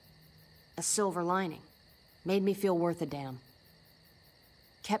 a silver lining. Made me feel worth a damn.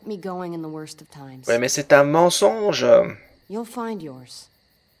 Kept me going in the worst of times. Ouais, mais c'est un mensonge. You'll find yours.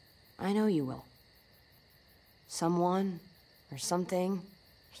 I know you will. Someone or something.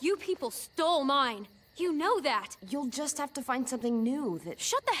 You people stole mine. You know that. You'll just have to find something new that...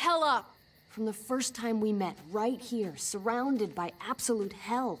 Shut the hell up. From the first time we met, right here, surrounded by absolute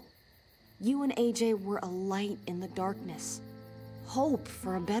hell, you and AJ were a light in the darkness. Hope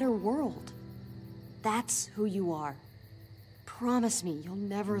for a better world. That's who you are. Promise me you'll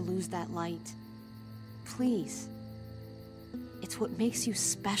never lose that light. Please. It's what makes you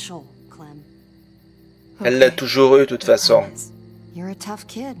special, Clem. Elle l'a toujours eu, de toute façon. You're a tough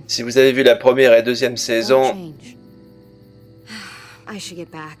kid. Si vous avez vu la première et deuxième saison... I should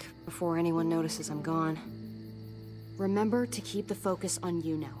get back before anyone notices I'm gone. Remember to keep the focus on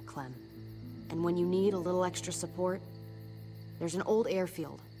you now, Clem. And when you need a little extra support, there's an old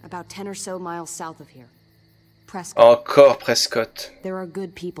airfield about 10 or so miles south of here. Prescott. Encore Prescott. There are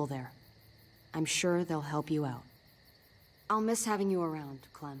good people there. I'm sure they'll help you out. I'll miss having you around,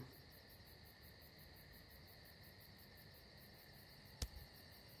 Clem.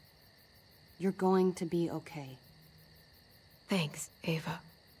 You're going to be okay. Thanks, Ava.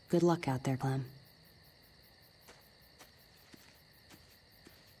 Good luck out there, Clem.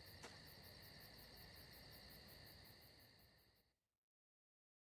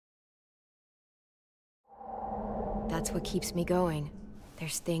 That's what keeps me going.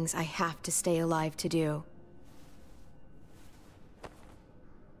 There's things I have to stay alive to do.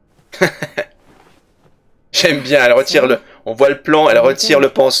 J'aime bien, elle retire le... On voit le plan, elle retire le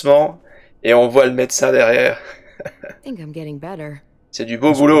pansement, et on voit le médecin derrière. I think I'm getting better. C'est du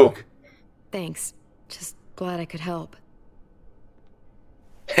beau boulot. Thanks. Just glad I could help.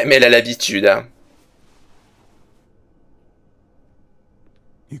 Mais elle a l'habitude, hein.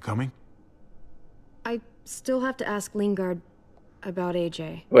 You coming? I still have to ask Lingard about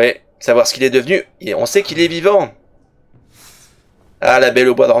AJ. Ouais, savoir ce qu'il est devenu. Et on sait qu'il est vivant. Ah, la belle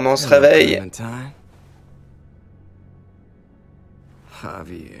au bois dormant se réveille.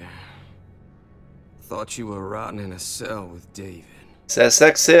 Javier, thought you were rotting in a cell with David. Ça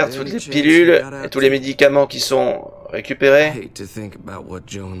s'accélère toutes les pilules et tous les médicaments qui sont récupérés. I hate to think about what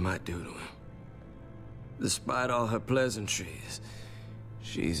Joan might do to him. Despite all her pleasantries,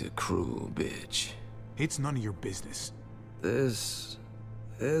 she's a cruel bitch. It's none of your business. There's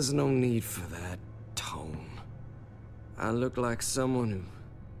no need for that tone. I look like someone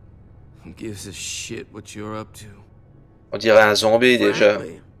who gives a shit what you're up to. On dirait un zombie déjà.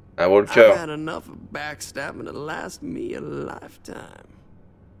 Un walker. I've had enough of backstabbing to last me a lifetime.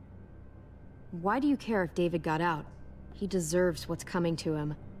 Why do you care if David got out? He deserves what's coming to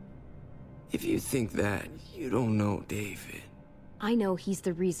him. If you think that, you don't know David. I know he's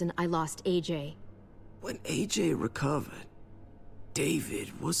the reason I lost AJ. When AJ recovered,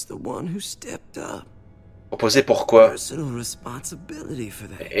 David was the one who stepped up. Opposé pourquoi? Personal responsibility for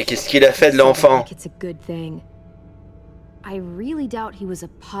that. Et qu'est-ce qu'il a fait de l'enfant? It's a good thing. I really doubt he was a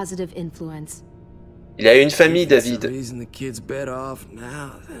positive influence. Il a une famille, David. The reason the kid's better off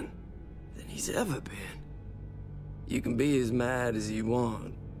now than he's ever been. You can be as mad as you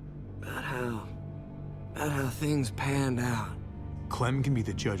want about how things panned out. Clem can be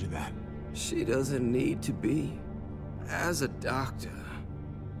the judge of that. She doesn't need to be. As a doctor,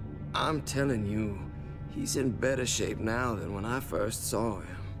 I'm telling you, he's in better shape now than when I first saw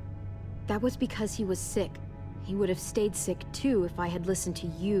him. That was because he was sick. He would have stayed sick too if I had listened to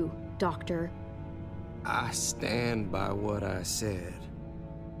you, Doctor. I stand by what I said.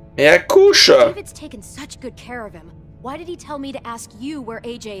 Et accouche! David's taken such good care of him. Why did he tell me to ask you where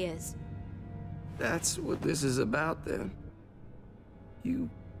AJ is? That's what this is about then. You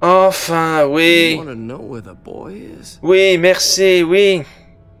Enfin, oui. want to know where the boy is? Oui, merci, oui.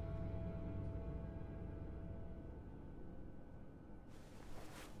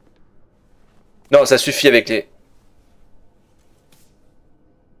 Non, ça suffit avec les...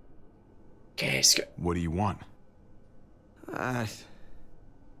 Qu'est-ce que... What do you want? I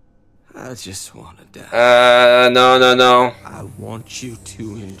just want to die. Non, non, non. I want you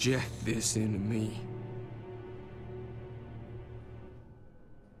to inject this into me.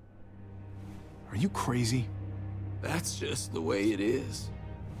 Are you crazy? That's just the way it is.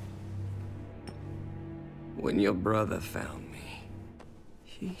 When your brother found me,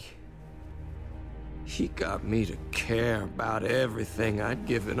 he got me to care about everything I'd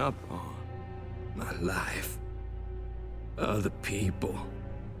given up on. My life. Other people.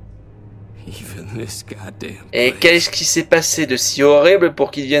 Even this goddamn place. Et qu'est-ce qui s'est passé de si horrible pour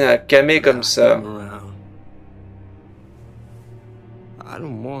qu'il vienne à camé comme ça? I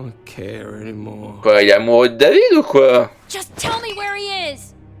don't want to care anymore. Quoi, il est amoureux de David ou quoi? Just tell me where he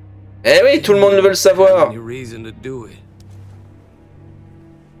is. Eh oui, tout le monde veut le savoir. Any reason to do it?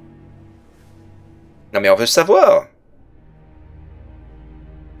 Non mais on veut savoir.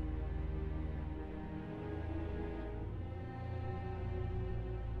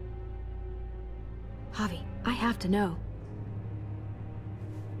 Javi, I have to know.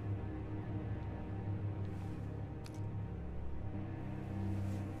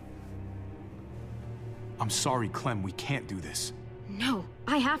 I'm sorry, Clem, we can't do this. No,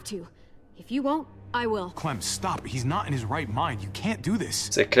 I have to. If you won't, I will. Clem, stop. He's not in his right mind. You can't do this.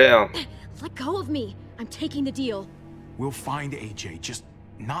 C'est clair. Let go of me. I'm taking the deal. We'll find AJ, just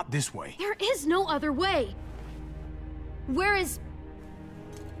not this way. There is no other way. Where is...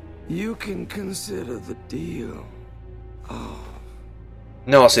 You can consider the deal. Oh.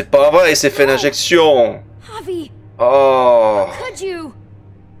 Non, c'est pas vrai, il s'est fait l'injection. Javi! Oh. How could you?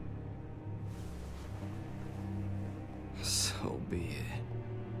 So be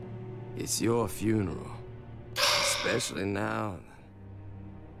it. It's your funeral. Especially now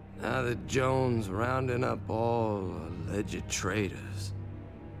that Joan's rounding up all alleged traitors.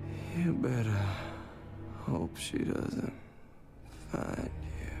 You better hope she doesn't find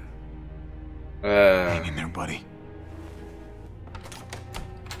you. Hang in there, buddy.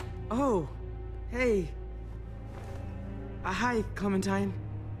 Oh, hey. Hi, Clementine.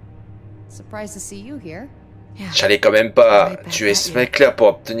 Surprised to see you here. J'allais quand même pas tuer ce mec-là pour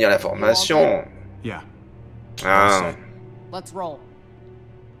obtenir l'information. Yeah. Ah. Let's roll.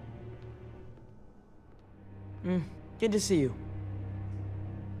 Good to see you.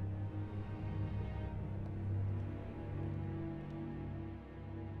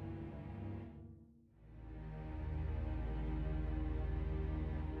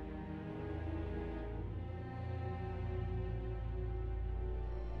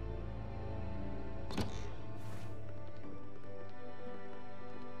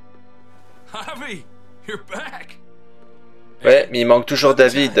 Javi, you're back. Ouais, mais il manque toujours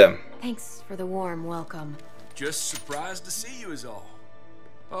David. Thanks for the warm welcome. Just surprised to see you is all.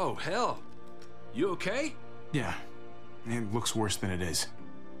 Oh, hell. You okay? Yeah. It looks worse than it is.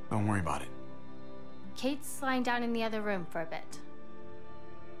 Don't worry about it. Kate's lying down in the other room for a bit.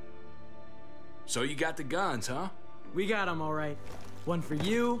 So you got the guns, huh? We got them all right. One for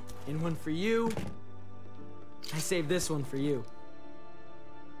you, and one for you. I saved this one for you.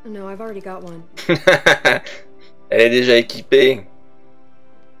 No, I've already got one. Elle est déjà équipée.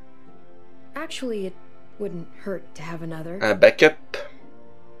 Actually, it wouldn't hurt to have another. Un backup.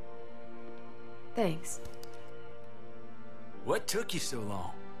 Thanks. What took you so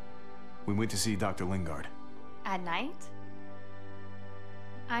long? We went to see Dr. Lingard. At night?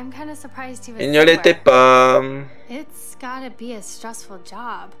 I'm kind of surprised he was Il ne l'était pas. It's gotta be a stressful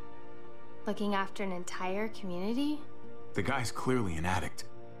job. Looking after an entire community? The guy's clearly an addict.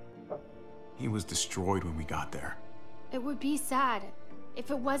 He was destroyed when we got there. It would be sad if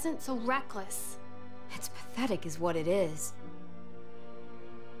it wasn't so reckless. It's pathetic is what it is.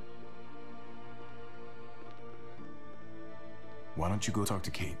 Why don't you go talk to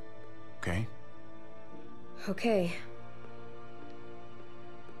Kate, okay? Okay.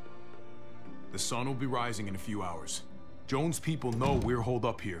 The sun will be rising in a few hours. Joan's people know we're holed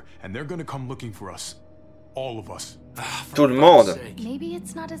up here, and they're gonna come looking for us. All of us. Tout le monde. Maybe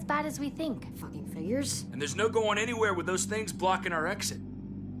it's not as bad as we think. Fucking figures. And there's no going anywhere with those things blocking our exit.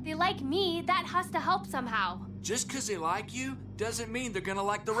 They like me, that has to help somehow. Just because they like you doesn't mean they're gonna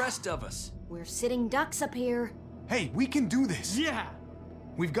like the rest of us. We're sitting ducks up here. Hey, we can do this. Yeah.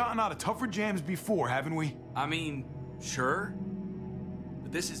 We've gotten out of tougher jams before, haven't we? I mean, sure.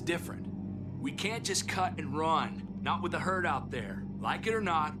 But this is different. We can't just cut and run. Not with the herd out there. Like it or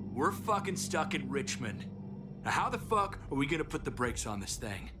not, we're fucking stuck in Richmond. Now how the fuck are we gonna put the brakes on this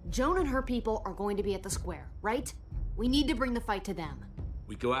thing? Joan and her people are going to be at the square, right? We need to bring the fight to them.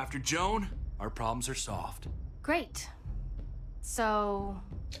 We go after Joan, our problems are solved. Great. So...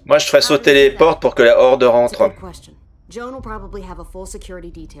 Moi, je ferais sauter les portes pour que la horde That's a rentre. good question. Joan will probably have a full security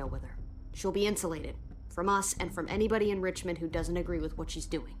detail with her. She'll be insulated. From us and from anybody in Richmond who doesn't agree with what she's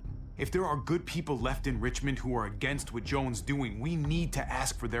doing. If there are good people left in Richmond who are against what Joan's doing, we need to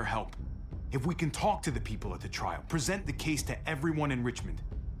ask for their help. If we can talk to the people at the trial, present the case to everyone in Richmond,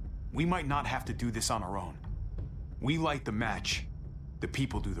 we might not have to do this on our own. We light the match, the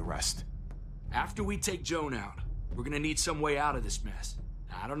people do the rest. After we take Joan out, we're gonna need some way out of this mess.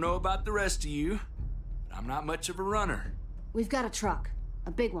 I don't know about the rest of you, but I'm not much of a runner. We've got a truck,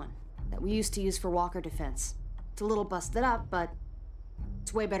 a big one, that we used to use for Walker defense. It's a little busted up, but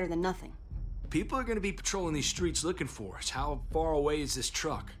it's way better than nothing. people are gonna be patrolling these streets looking for us. How far away is this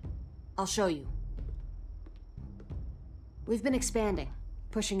truck? I'll show you. We've been expanding,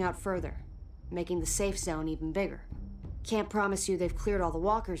 pushing out further, making the safe zone even bigger. Can't promise you they've cleared all the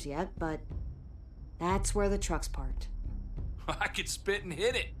walkers yet, but that's where the truck's parked. I could spit and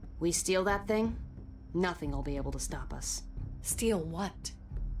hit it. We steal that thing, nothing will be able to stop us. Steal what?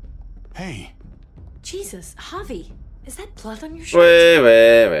 Hey. Jesus, Javi, is that blood on your shirt?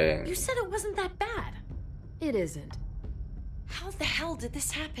 Ouais. You said it wasn't that bad. It isn't. How the hell did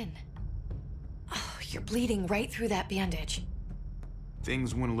this happen? Oh, you're bleeding right through that bandage.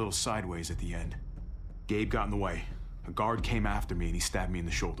 Things went a little sideways at the end. Gabe got in the way. A guard came after me and he stabbed me in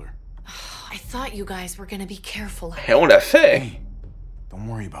the shoulder. I thought you guys were gonna be careful. Et on l'a fait. Hey, don't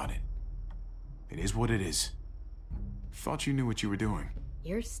worry about it. It is what it is. Thought you knew what you were doing.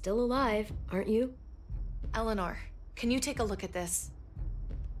 You're still alive, aren't you? Eleanor, can you take a look at this?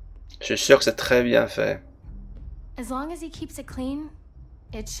 Je suis sûr que c'est très bien fait. As long as he keeps it clean,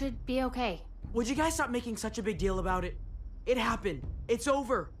 it should be okay. Would you guys stop making such a big deal about it? It happened. It's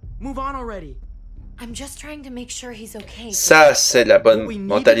over. Move on already. I'm just trying to make sure he's okay. Ça, c'est la bonne What we need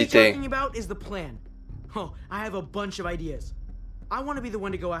mentalité. to be talking about is the plan. Oh, I have a bunch of ideas. I want to be the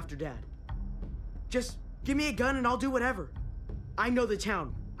one to go after Dad. Just give me a gun and I'll do whatever. I know the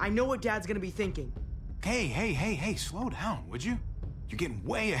town. I know what Dad's gonna be thinking. Hey, slow down, would you? You're getting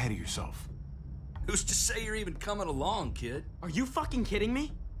way ahead of yourself. Who's to say you're even coming along, kid? Are you fucking kidding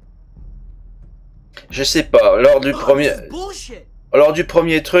me? Je sais pas, lors du premier... Bullshit. Lors du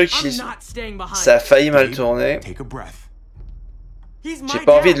premier truc, ça a failli mal tourner. J'ai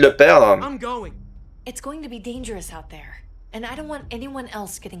pas envie de le perdre. It's going to be dangerous out there, and I don't want anyone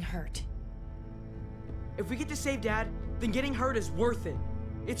else getting hurt. If we get to save Dad, then getting hurt is worth it.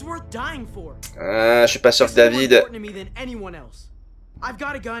 It's worth dying for. Je suis pas sûr que David. It's more important to me than anyone else. I've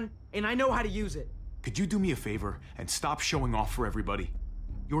got a gun, and I know how to use it. Could you do me a favor and stop showing off for everybody?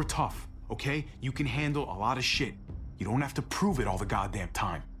 You're tough, okay? You can handle a lot of shit. You don't have to prove it all the goddamn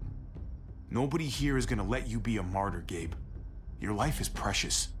time. Nobody here is gonna let you be a martyr, Gabe. Your life is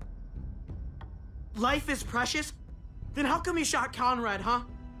precious. Life is precious? Then how come you shot Conrad, huh?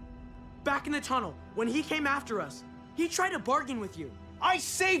 Back in the tunnel, when he came after us, he tried to bargain with you. I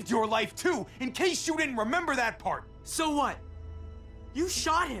saved your life too, in case you didn't remember that part. So what? You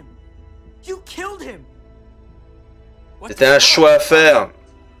shot him. You killed him. C'était un choix à faire.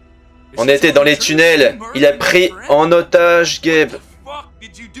 On était dans les tunnels. Il a pris en otage Gabe.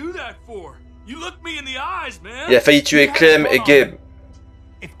 Il a failli tuer Clem et Gabe.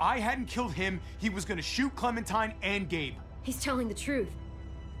 If I hadn't killed him, he was gonna shoot Clementine and Gabe. He's telling the truth.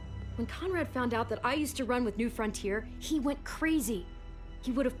 When Conrad found out that I used to run with New Frontier, he went crazy.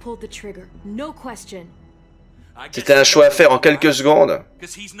 He would have pulled the trigger, no question. C'était un choix à faire en quelques secondes.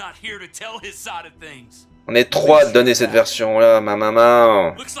 On est trois à donner cette version-là, ma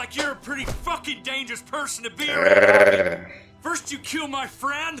maman. Looks like you're a pretty fucking dangerous person to be around. First you kill my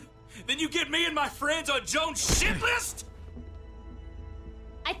friend, then you get me and my friends on Jones' shit list?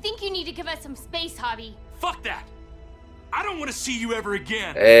 I think you need to give us some space, Javi. Fuck that. I don't want to see you ever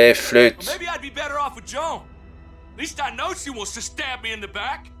again. Eh, flûte. Or maybe I'd be better off with Joan. At least I know she wants to stab me in the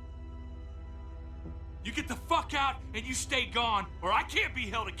back. You get the fuck out and you stay gone, or I can't be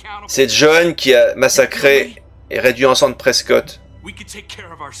held accountable. C'est John qui a massacré et réduit en sang de Prescott. We can take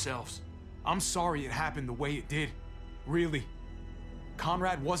care of ourselves. I'm sorry it happened the way it did. Really.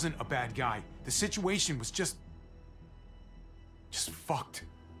 Conrad wasn't a bad guy. The situation was just fucked.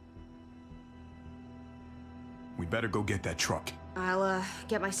 We better go get that truck. I'll,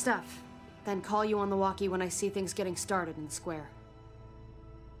 get my stuff. Then call you on the walkie when I see things getting started in the square.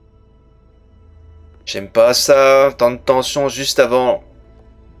 J'aime pas ça, tant de tension juste avant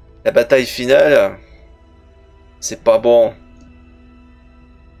la bataille finale. C'est pas bon.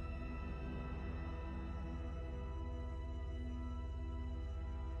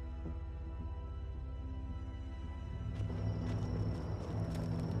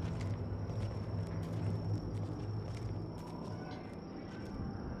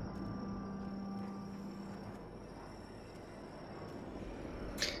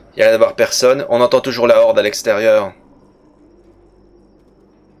 Il y a l'air d'avoir personne. On entend toujours la horde à l'extérieur.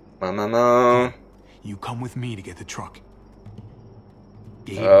 Maman. You come with me to get the truck.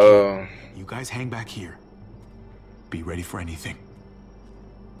 Gabe, you guys hang back here. Be ready for anything.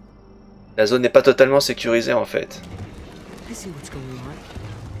 La zone n'est pas totalement sécurisée en fait. I see what's going on.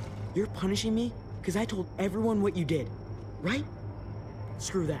 You're punishing me because I told everyone what you did, right?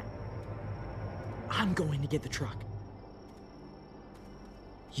 Screw that. I'm going to get the truck.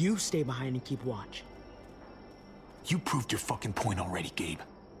 You stay behind and keep watch. You proved your fucking point already, Gabe.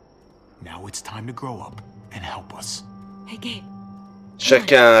 Now it's time to grow up and help us. Hey, Gabe.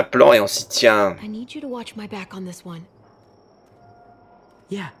 Chacun un plan et on s'y tient. I need you to watch my back on this one.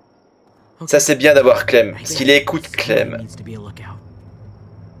 Yeah. Ça c'est bien d'avoir Clem, parce qu'il écoute Clem. Needs to be a lookout.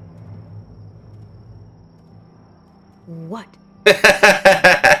 What? Gabe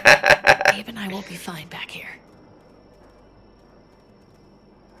and I will be fine back here.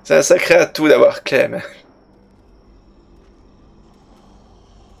 C'est un sacré atout d'avoir Clem.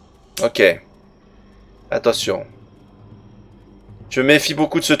 Ok. Attention. Je me méfie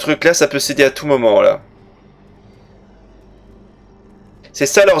beaucoup de ce truc-là, ça peut céder à tout moment, là. C'est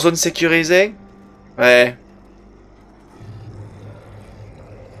ça leur zone sécurisée? Ouais.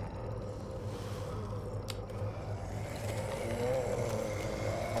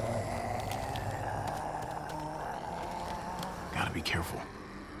 Gotta be careful.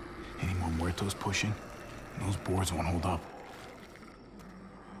 Any more muertos pushing, those boards won't hold up.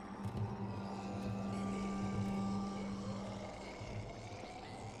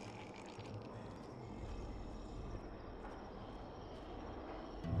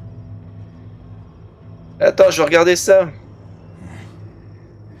 Attends, je vais regarder ça.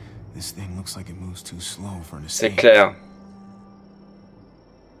 This thing looks like it moves too slow for an C'est escape. clair.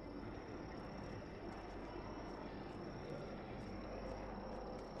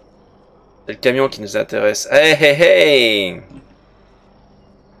 C'est le camion qui nous intéresse. Hey, hey, hey!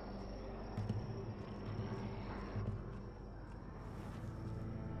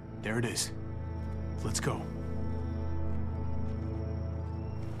 There it is. Let's go.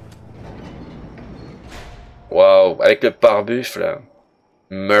 Waouh, avec le pare-buffle.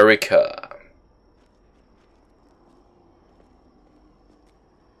 America.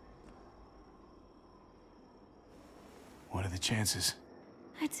 What are the chances?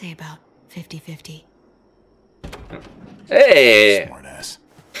 I'd say about 50-50. Hey! Smartass.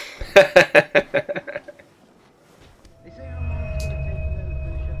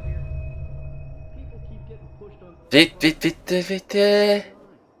 Vite, vite, vite, vite.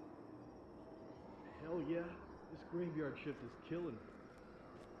 Hell yeah, this graveyard shift is killing me.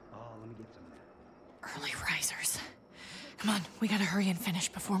 Oh, let me get some of that. Early risers. Come on, we gotta hurry and finish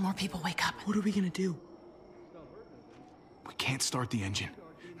before more people wake up. What are we gonna do? We can't start the engine.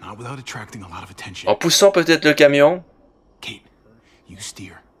 Not without attracting a lot of attention. En poussant peut-être le camion. Kate, you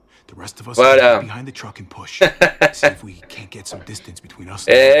steer. The rest of us Voilà. get behind the truck and push. See if we can't get some distance between us.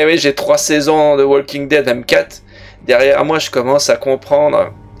 Eh oui, j'ai 3 saisons de Walking Dead, même 4. Derrière moi, je commence à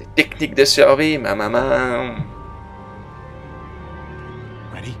comprendre les techniques de survie, ma maman.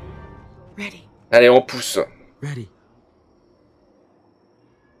 Ready? Ready. Allez, on pousse. Ready.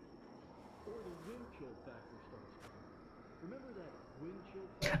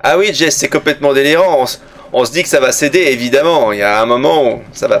 Ah oui, Jess, c'est complètement délirant. On se dit que ça va céder, évidemment. Il y a un moment où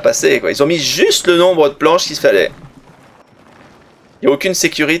ça va passer, quoi. Ils ont mis juste le nombre de planches qu'il fallait. Il n'y a aucune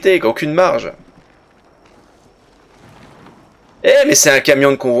sécurité, quoi, aucune marge. Eh, mais c'est un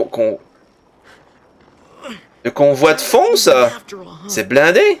camion de convoi de fond, ça. C'est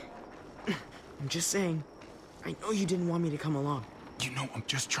blindé. I'm just saying. I know you didn't want me to come along. You know I'm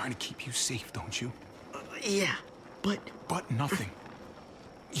just trying to keep you safe, don't you? Yeah, but... But nothing.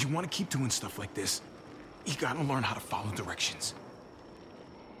 You want to keep doing stuff like this, you gotta learn how to follow directions.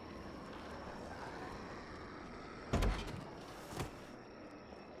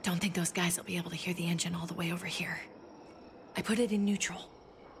 Don't think those guys will be able to hear the engine all the way over here. I put it in neutral.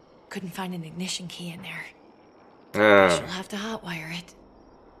 Couldn't find an ignition key in there. Ah. She'll have to hotwire it.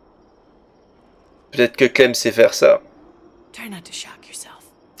 Peut-être que Clem sait faire ça. Try not to shock yourself.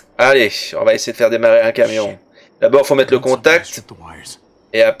 Allez, on va essayer de faire démarrer un camion. D'abord, faut mettre le contact.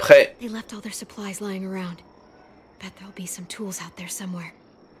 Et après... They left all their supplies lying around. Bet there'll be some tools out there somewhere.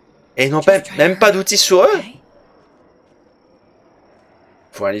 Et ils n'ont même pas d'outils sur eux.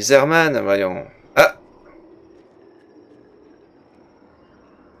 Faut un laserman, voyons. Ah.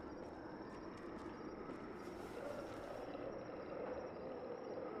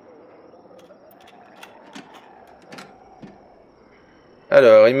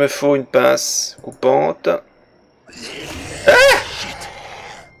 Alors, il me faut une pince coupante. Ah!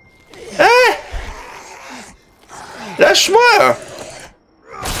 Ah! Lâche-moi!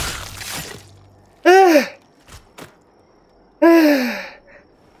 Ah! Ah!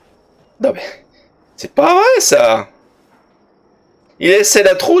 Non mais... C'est pas vrai, ça! Il essaie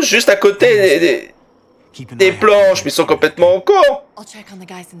la trousse juste à côté des planches, mais ils sont complètement cons! I'll check on the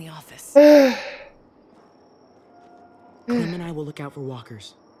guys in the office. Clem and I will look out for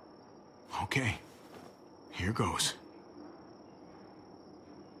walkers. Okay, here goes.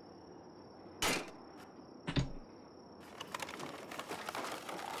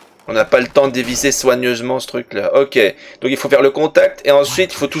 On n'a pas le temps de dévisser soigneusement ce truc-là. Ok. Donc il faut faire le contact et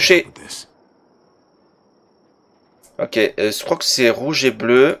ensuite il faut toucher. Ok. Je crois que c'est rouge et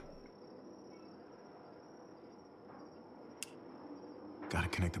bleu. Gotta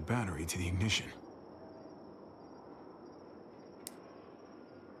connect the battery to the ignition.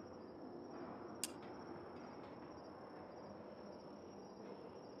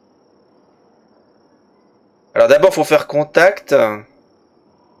 Alors d'abord, faut faire contact.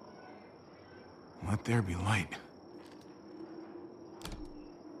 Let there be light.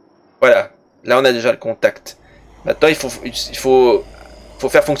 Voilà. Là, on a déjà le contact. Maintenant, il faut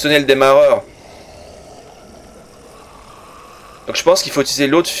faire fonctionner le démarreur. Donc je pense qu'il faut utiliser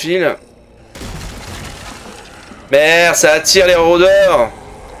l'autre fil. Merde, ça attire les rôdeurs.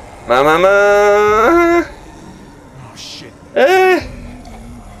 Maman. Eh,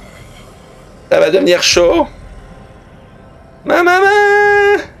 ça va devenir chaud. Maman.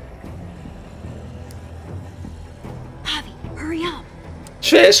 Javi, hurry up. Je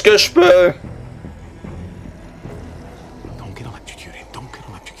fais ce que je peux. Don't get electrocuted. Don't get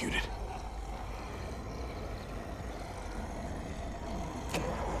electrocuted.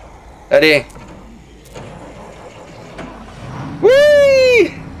 Allez.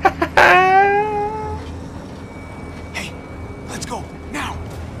 Oui. Hey, let's go now.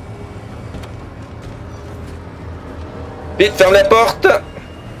 Vite, ferme la porte.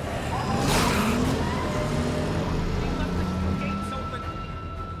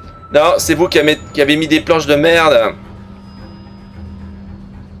 Non, c'est vous qui avez mis des planches de merde.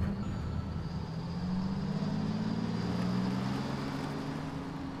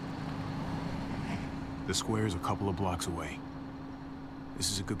 The square is a couple of blocks away.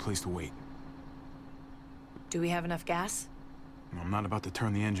 This is a good place to wait. Do we have enough gas? I'm not about to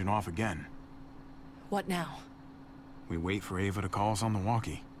turn the engine off again. What now? We wait for Ava to call us on the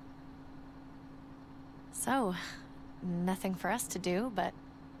walkie. So, nothing for us to do but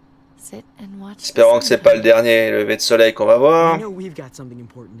sit and watch. Espérons que c'est pas le dernier lever de soleil qu'on va voir. I know we've got something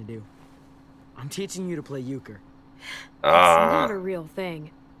important to do. I'm teaching you to play euchre. Ah. It's not a real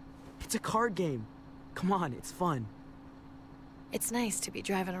thing. It's a card game. Come on, it's fun. It's nice to be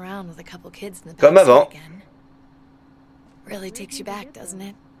driving around with a couple kids in the Comme backseat avant. again. Really takes you back, doesn't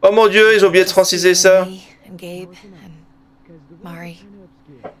it? Oh mon Dieu, ils ont oublié de franciser ça. Me and Gabe and Mari.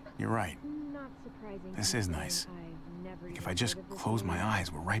 You're right. This is nice. Like if I just close my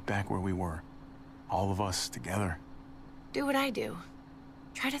eyes, we're right back where we were. All of us together. Do what I do.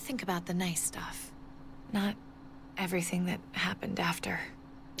 Try to think about the nice stuff. Not everything that happened after.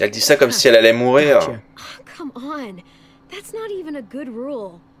 Elle dit ça comme si elle allait mourir. Gotcha. Oh, come on. That's not even a good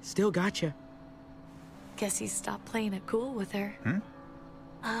rule. Still gotcha. Guess he stopped playing it cool with her.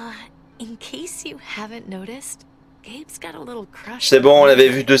 In case you haven't noticed, Gabe's got a little crush. C'est bon, on l'avait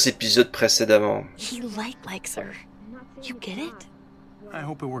vu 2 épisodes précédemment. He likes her. You get it? I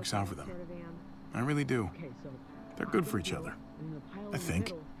hope it works out for them. I really do. They're good for each other. I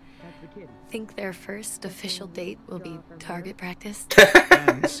think. Think their first official date will be target practice?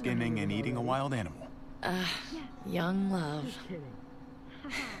 And skinning and eating a wild animal. Young love.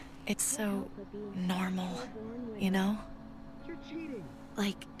 It's so normal, you know?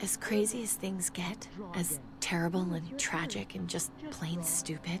 Like, as crazy as things get, as terrible and tragic and just plain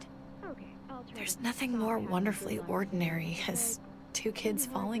stupid, there's nothing more wonderfully ordinary as 2 kids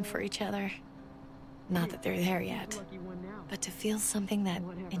falling for each other. Not that they're there yet, but to feel something that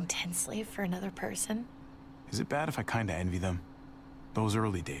intensely for another person. Is it bad if I kinda envy them? Those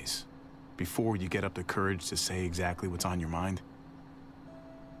early days, before you get up the courage to say exactly what's on your mind.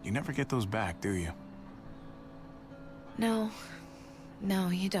 You never get those back, do you? No,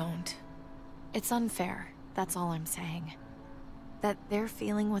 you don't. It's unfair, that's all I'm saying. That they're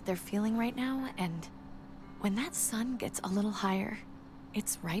feeling what they're feeling right now, and when that sun gets a little higher,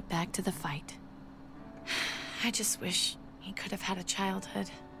 it's right back to the fight. I just wish he could have had a childhood,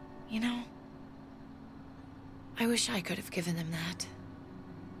 you know? I wish I could have given them that.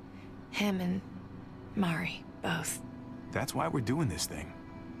 Him and Mari, both. That's why we're doing this thing,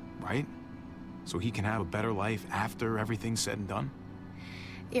 right? So he can have a better life after everything's said and done?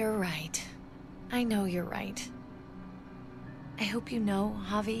 You're right. I know you're right. I hope you know,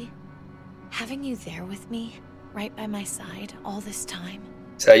 Javi, having you there with me, right by my side, all this time.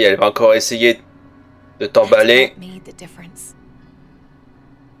 Ça y est, elle va encore essayer de t'emballer. Made the difference.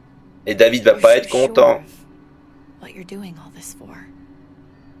 Et David va pas être content. What you're doing all this for.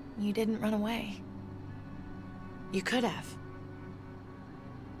 You didn't run away. You could have.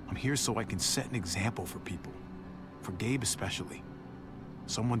 I'm here so I can set an example for people. For Gabe especially.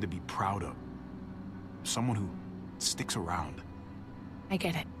 Someone to be proud of. Someone who sticks around. I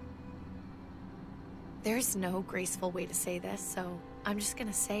get it. There's no graceful way to say this, so I'm just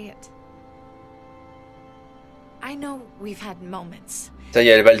gonna say it. I know we've had moments. Ça y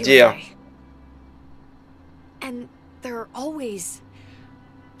est, elle va le dire. And they're always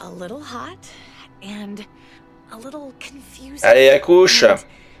a little hot and a little confusing. Allez, accouche.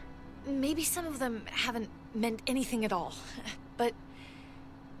 Maybe some of them haven't meant anything at all. But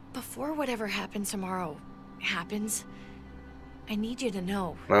before whatever happens tomorrow happens, I need you to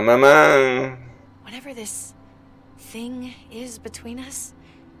know. Ma maman. Whatever this thing is between us,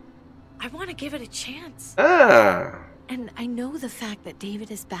 I want to give it a chance. Ah. And I know the fact that David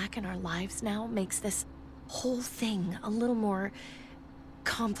is back in our lives now makes this whole thing a little more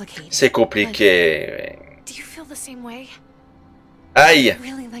complicated. C'est compliqué. But do you feel the same way? Aïe. I'd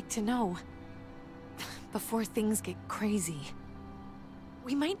really like to know. Before things get crazy.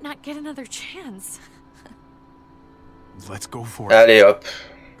 We might not get another chance. Let's go for it. Allez, hop.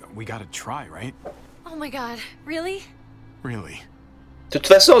 We gotta try, right? Oh my god, really? Really? De toute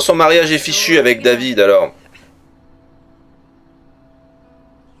façon, son mariage est fichu avec David, alors.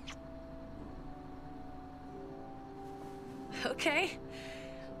 Okay.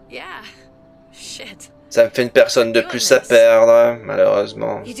 Yeah. Shit. Ça me fait une personne de plus à perdre,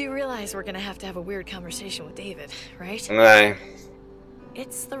 malheureusement. You do realize we're gonna have a weird conversation with David, right? Ouais.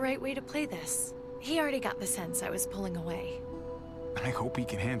 It's the right way to play this. He already got the sense I was pulling away. I hope he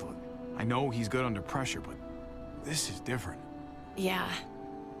can handle it. I know he's good under pressure, but this is different. Yeah.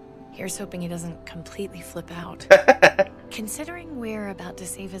 Here's hoping he doesn't completely flip out. Considering we're about to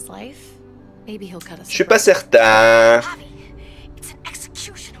save his life, maybe he'll cut us. Je suis pas certain.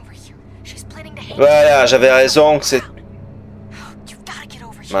 Voilà, j'avais raison que c'est...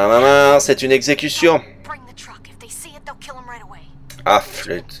 Ma maman, c'est une exécution. Ah,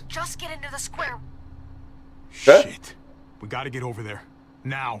 flûte. Shit. We gotta get over there.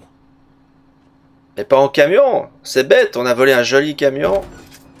 Now. Mais pas en camion. C'est bête, on a volé un joli camion.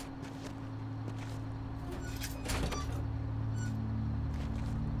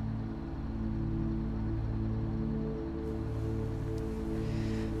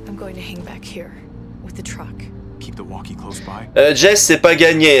 I'm going to hang back here with the truck. Keep the walkie close by. Jess, c'est pas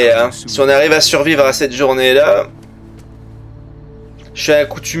gagné, hein. Si on arrive à survivre à cette journée-là... Je suis un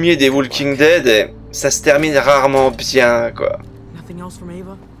coutumier des Walking Dead et ça se termine rarement bien, quoi. Nothing else from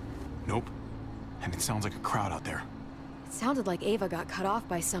Ava? Nope. And it sounds like a crowd out there. It sounded like Ava got cut off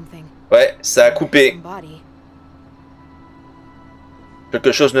by something. Ouais, ça a coupé. Somebody.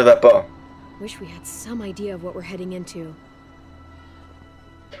 Quelque chose ne va pas. Wish we had some idea of what we're heading into.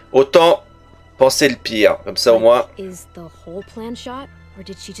 Autant penser le pire, comme ça au moins. Is the whole plan shot, or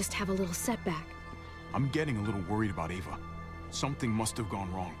did she just have a little setback? I'm getting a little worried about Ava. Something must have gone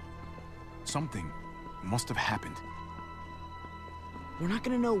wrong. Something must have happened. We're not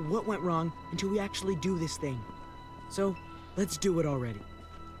gonna know what went wrong until we actually do this thing. So, let's do it already.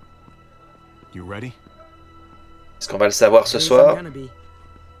 You ready? Est-ce qu'on va le savoir ce soir?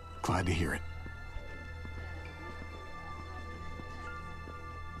 Glad to hear it.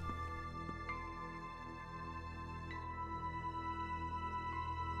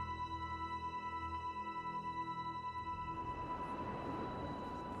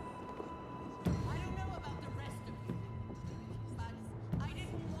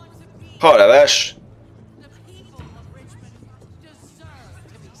 Oh la vache!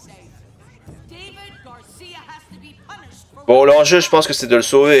 Bon, l'enjeu, je pense que c'est de le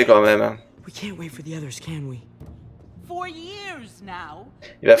sauver quand même. We can't wait for the others, can we? For years now,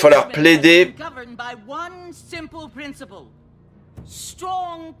 il va falloir plaider. Governed by one simple principle: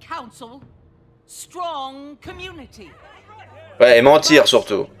 strong council, strong community. Ouais, et mentir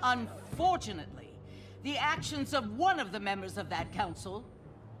surtout. Unfortunately, the actions of one of the members of that council,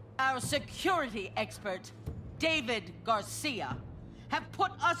 our security expert, David Garcia, have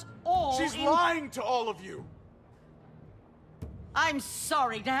put us all She's lying to all of you! I'm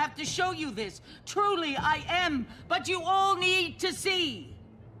sorry to have to show you this. Truly, I am. But you all need to see.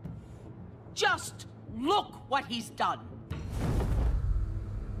 Just look what he's done.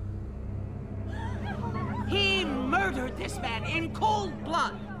 He murdered this man in cold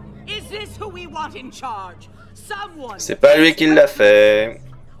blood. Is this who we want in charge? Someone... C'est pas lui qui l'a fait.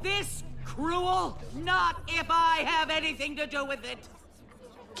 This cruel? Not if I have anything to do with it.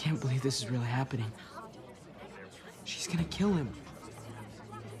 Can't believe this is really happening. She's gonna kill him.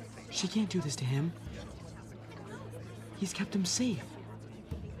 She can't do this to him. He's kept him safe.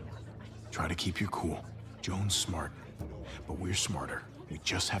 Try to keep your cool. Joan's smart, but we're smarter. We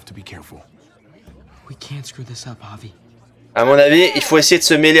just have to be careful. We can't screw this up, Avi. À mon avis, il faut essayer de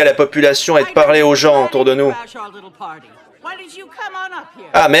se mêler à la population et de parler aux gens autour de nous. Why don't you come on up here?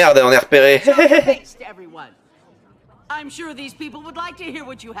 Ah merde, on est repéré. Show your face to everyone. I'm sure these people would like to hear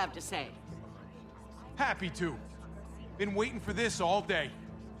what you have to say. Happy to. Been waiting for this all day.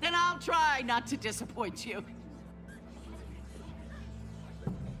 Then I'll try not to disappoint you.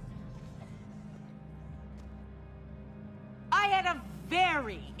 I had a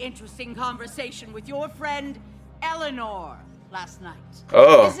very interesting conversation with your friend Eleanor last night.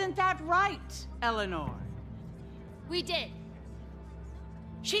 Oh. Isn't that right, Eleanor? We did.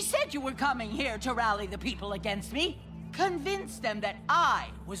 She said you were coming here to rally the people against me. Convince them that I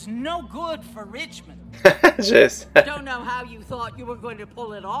was no good for Richmond. Yes. Don't know how you thought you were going to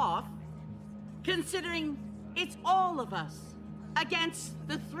pull it off, considering it's all of us against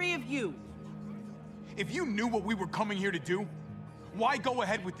the three of you. If you knew what we were coming here to do, why go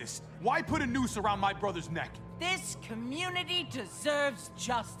ahead with this? Why put a noose around my brother's neck? This community deserves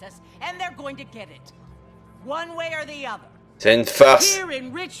justice, and they're going to get it. One way or the other. C'est une farce. Here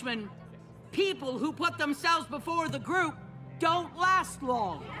in Richmond, people who put themselves before the group don't last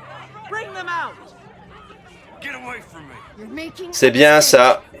long. Bring them out. Get away from me. C'est bien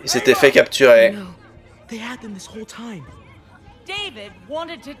ça. Il s'était fait capturer. No, they had them this whole time. David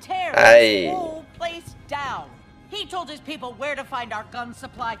wanted to tear Aye. this whole place down. He told his people where to find our gun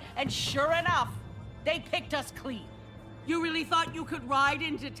supply, and sure enough, they picked us clean. You really thought you could ride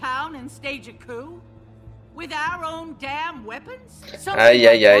into town and stage a coup? With our own damn weapons? Aïe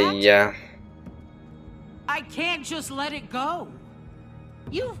aïe aïe. I can't just let it go.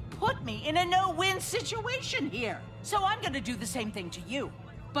 You've put me in a no-win situation here, so I'm gonna do the same thing to you.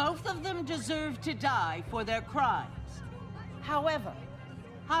 Both of them deserve to die for their crimes. However,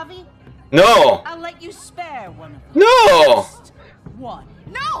 Javi, Non. I'll let you spare one of them. Non. Just one.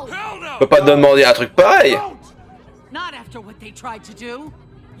 No! On peut pas te demander un truc pareil. Not after what they tried to do.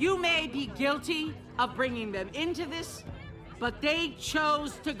 You may be guilty of bringing them into this, but they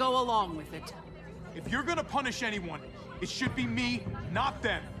chose to go along with it. If you're gonna punish anyone, it should be me, not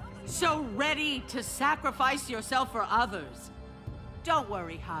them. So ready to sacrifice yourself for others. Don't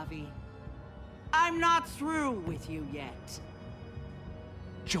worry, Javi. I'm not through with you yet.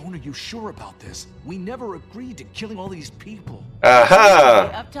 Joan, are you sure about this? We never agreed to killing all these people. Aha!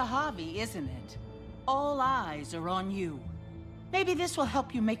 It's up to Javi, isn't it? All eyes are on you. Maybe this will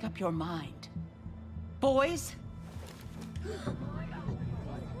help you make up your mind. Boys?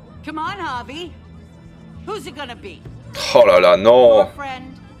 Come on, Javi. Who's it gonna be? Oh là là, non. Your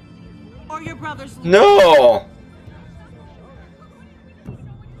friend? Or your brother's Non.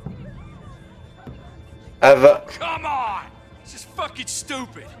 Ava. Come on! This is fucking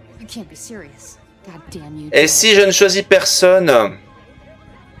stupid. You can't be serious. God damn you. Et si je ne choisis personne?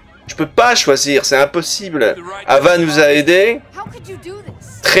 Je peux pas choisir, c'est impossible. Ava nous a aidés. How could you do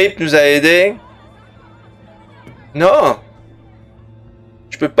this? Trip nous a aidés. Non.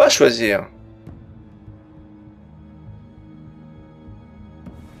 Je peux pas choisir.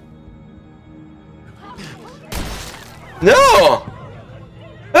 Non.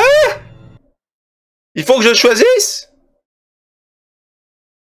 Ah! Il faut que je choisisse?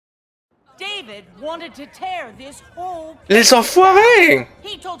 David wanted to tear this whole Les enfoirés!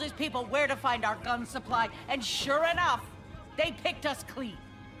 He told his people where to find our gun supply, and sure enough, they picked us clean.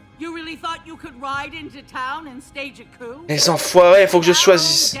 You really thought you could ride into town and stage a coup? Les enfoirés, il faut que je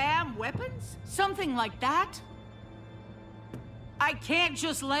choisisse. Damn weapons? Something like that? I can't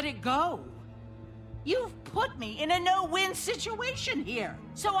just let it go. You've put me in a no-win situation here,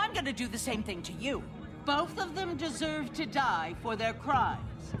 so I'm gonna do the same thing to you. Both of them deserve to die for their crimes.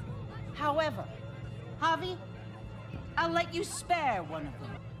 However, Javi, I'll let you spare one of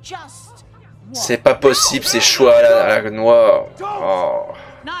them. Just one. C'est pas possible ces choix à la noire. Oh.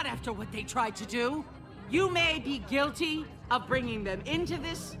 Not after what they tried to do. You may be guilty of bringing them into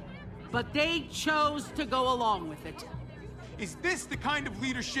this, but they chose to go along with it. Is this the kind of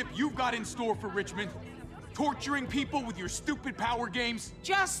leadership you've got in store for Richmond? Torturing people with your stupid power games?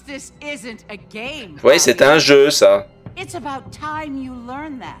 Justice isn't a game. Oui, c'est un jeu, ça. It's about time you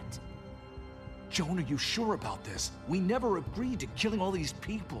learn that. Joan, are you sure about this? We never agreed to killing all these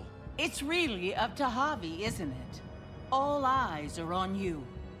people. It's really up to Javi, isn't it? All eyes are on you.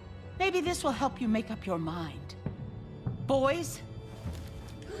 Maybe this will help you make up your mind. Boys?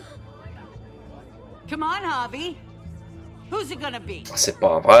 Come on, Javi. Who's it gonna be? C'est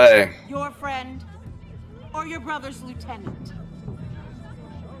pas vrai. Your friend? Or your brother's lieutenant?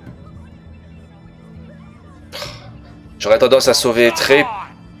 J'aurais tendance à sauver Trip.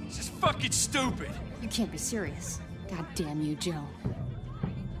 This is fucking stupid. You can't be serious. God damn you, Joe.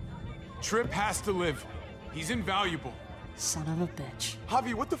 Trip has to live. He's invaluable. Son of a bitch.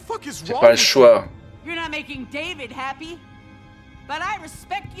 Javi, what the fuck is J'ai wrong pas le with choix. You're not making David happy. but I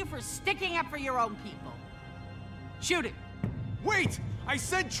respect you for sticking up for your own people. Shoot it. Wait! I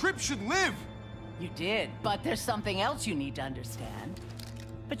said Tripp should live! You did, but there's something else you need to understand.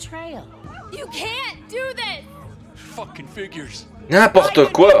 Betrayal. You can't do this! Fucking figures.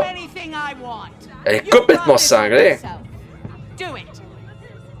 N'importe quoi. Elle est complètement cinglée. Do it.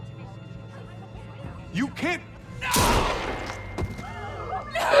 You can't.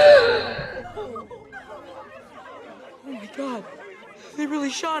 Oh my god. They really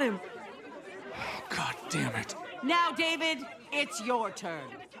shot him. Oh, god damn it. Now, David, it's your turn.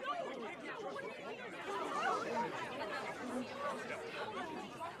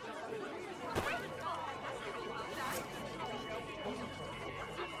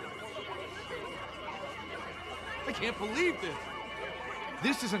 I can't believe this.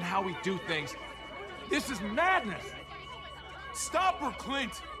 This isn't how we do things. This is madness. Stop her,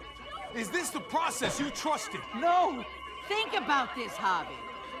 Clint. Is this the process you trusted? No. Think about this, Javi.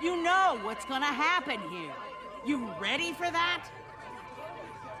 You know what's gonna happen here. You ready for that?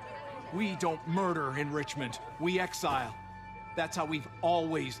 We don't murder in Richmond. We exile. That's how we've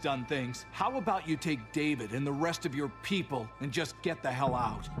always done things. How about you take David and the rest of your people and just get the hell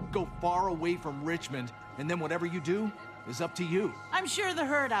out? Go far away from Richmond, and then whatever you do is up to you. I'm sure the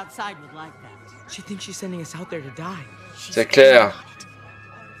herd outside would like that. She thinks she's sending us out there to die. C'est clair.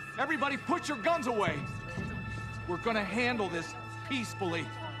 Everybody put your guns away. We're gonna handle this peacefully.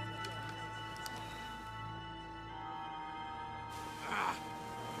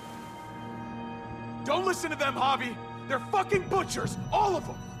 Don't listen to them, Javi. They're fucking butchers, all of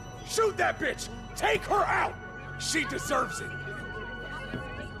them. Shoot that bitch. Take her out. She deserves it.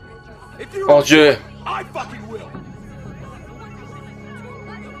 If you Mon Dieu. I fucking will.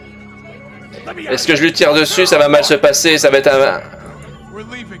 Est-ce que je lui tire dessus? Ça va mal se passer. Ça va être un... We're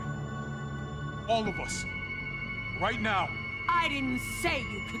leaving. All of us. Right now. I didn't say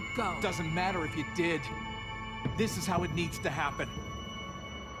you could go. Doesn't matter if you did. This is how it needs to happen.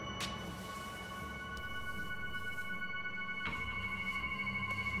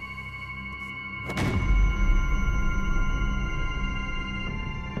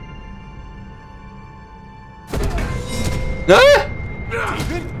 Hein?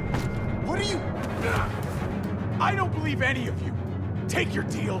 David? What are you... I don't believe any of you. Take your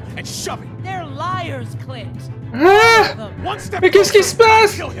deal and shove it. They're liars, Clint. Ah! One step Mais qu'est-ce qui se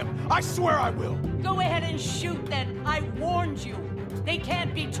passe? kill him. I swear I will. Go ahead and shoot then. I warned you. They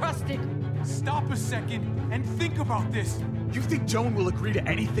can't be trusted. Stop a second and think about this. You think Joan will agree to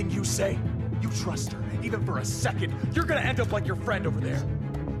anything you say? You trust her, even for a second. You're gonna end up like your friend over there.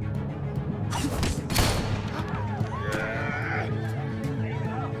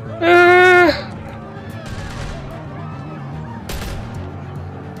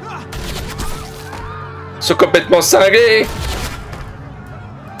 Ils sont complètement cinglés.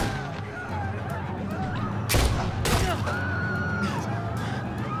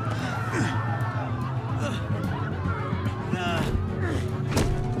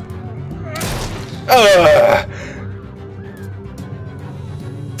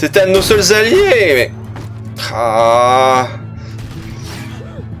 C'est un de nos seuls alliés, mais... Ah.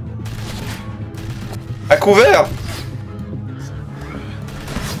 À couvert.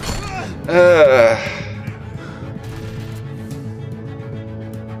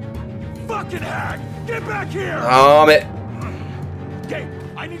 Non, mais...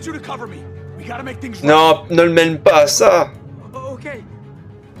 Non, ne le mène pas à ça. Okay.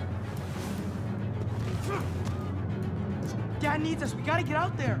 Dad needs us. We gotta get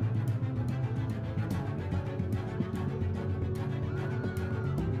out there.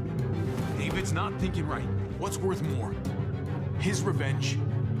 David's not thinking right. What's worth more? His revenge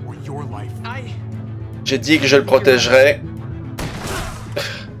or your life? J'ai dit que je le protégerais.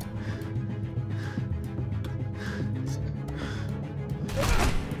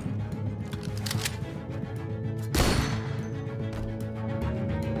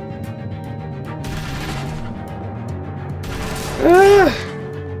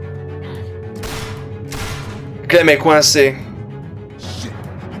 Clem est coincé.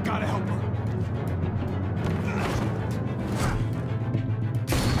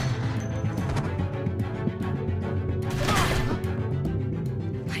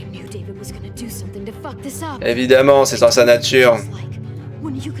 Évidemment, c'est dans sa nature.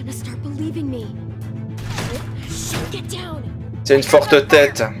 C'est une forte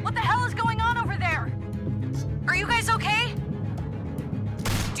tête. What the hell is going on over there? Are you guys okay?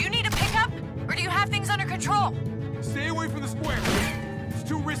 Do you need a pickup, or do you have things under control? Stay away from the square. It's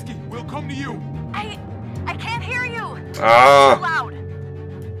too risky. We'll come to you. I can't hear you. Ah. It's too loud.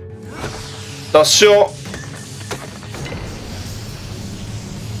 Attention.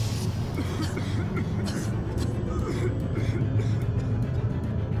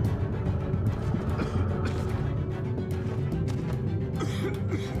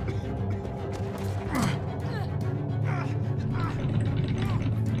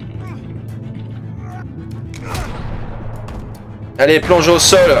 Allez, plonge au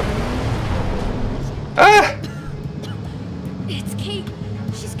sol. Ah! It's Kate.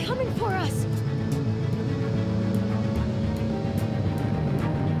 She's coming for us.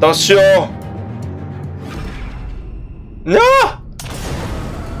 Attention! Non!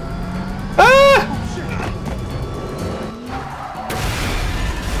 Ah!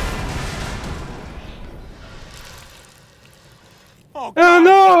 Oh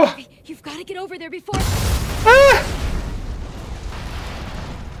non! You've got to get over there before. Ah!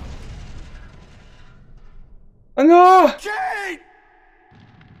 Oh non!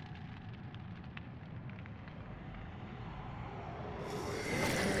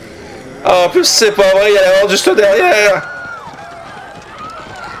 Ah, en plus c'est pas vrai, il y a la mort juste derrière.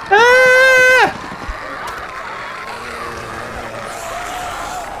 Ah!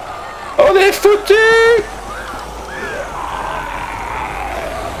 On est foutus!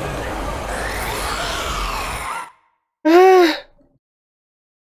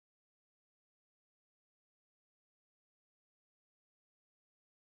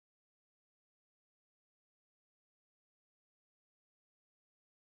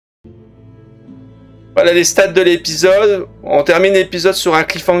 Voilà les stats de l'épisode. On termine l'épisode sur un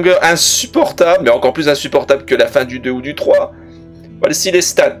cliffhanger insupportable, mais encore plus insupportable que la fin du 2 ou du 3. Voici les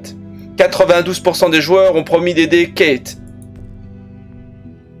stats. 92% des joueurs ont promis d'aider Kate.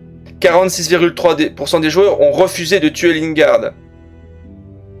 46,3% des joueurs ont refusé de tuer Lingard.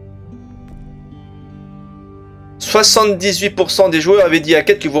 78% des joueurs avaient dit à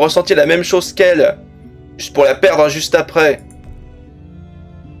Kate que vous ressentiez la même chose qu'elle, juste pour la perdre juste après.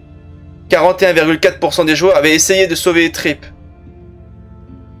 41,4% des joueurs avaient essayé de sauver Trip.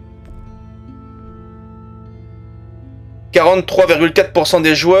 43,4%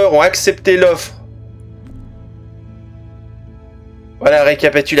 des joueurs ont accepté l'offre. Voilà,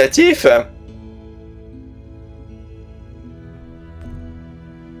 récapitulatif.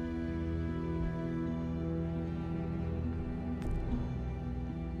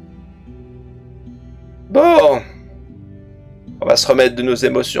 Bon. On va se remettre de nos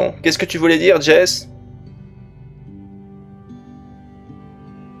émotions. Qu'est-ce que tu voulais dire, Jess?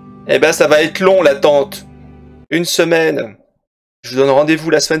 Eh ben, ça va être long, l'attente. Une semaine. Je vous donne rendez-vous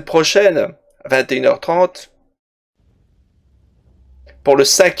la semaine prochaine, à 21h30, pour le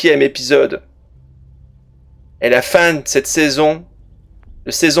 5e épisode. Et la fin de cette saison,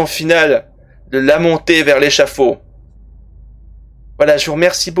 la saison finale de la montée vers l'échafaud. Voilà, je vous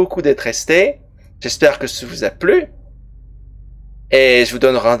remercie beaucoup d'être restés. J'espère que ça vous a plu. Et je vous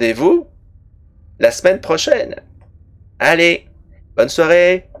donne rendez-vous la semaine prochaine. Allez, bonne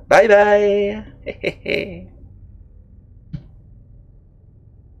soirée. Bye bye.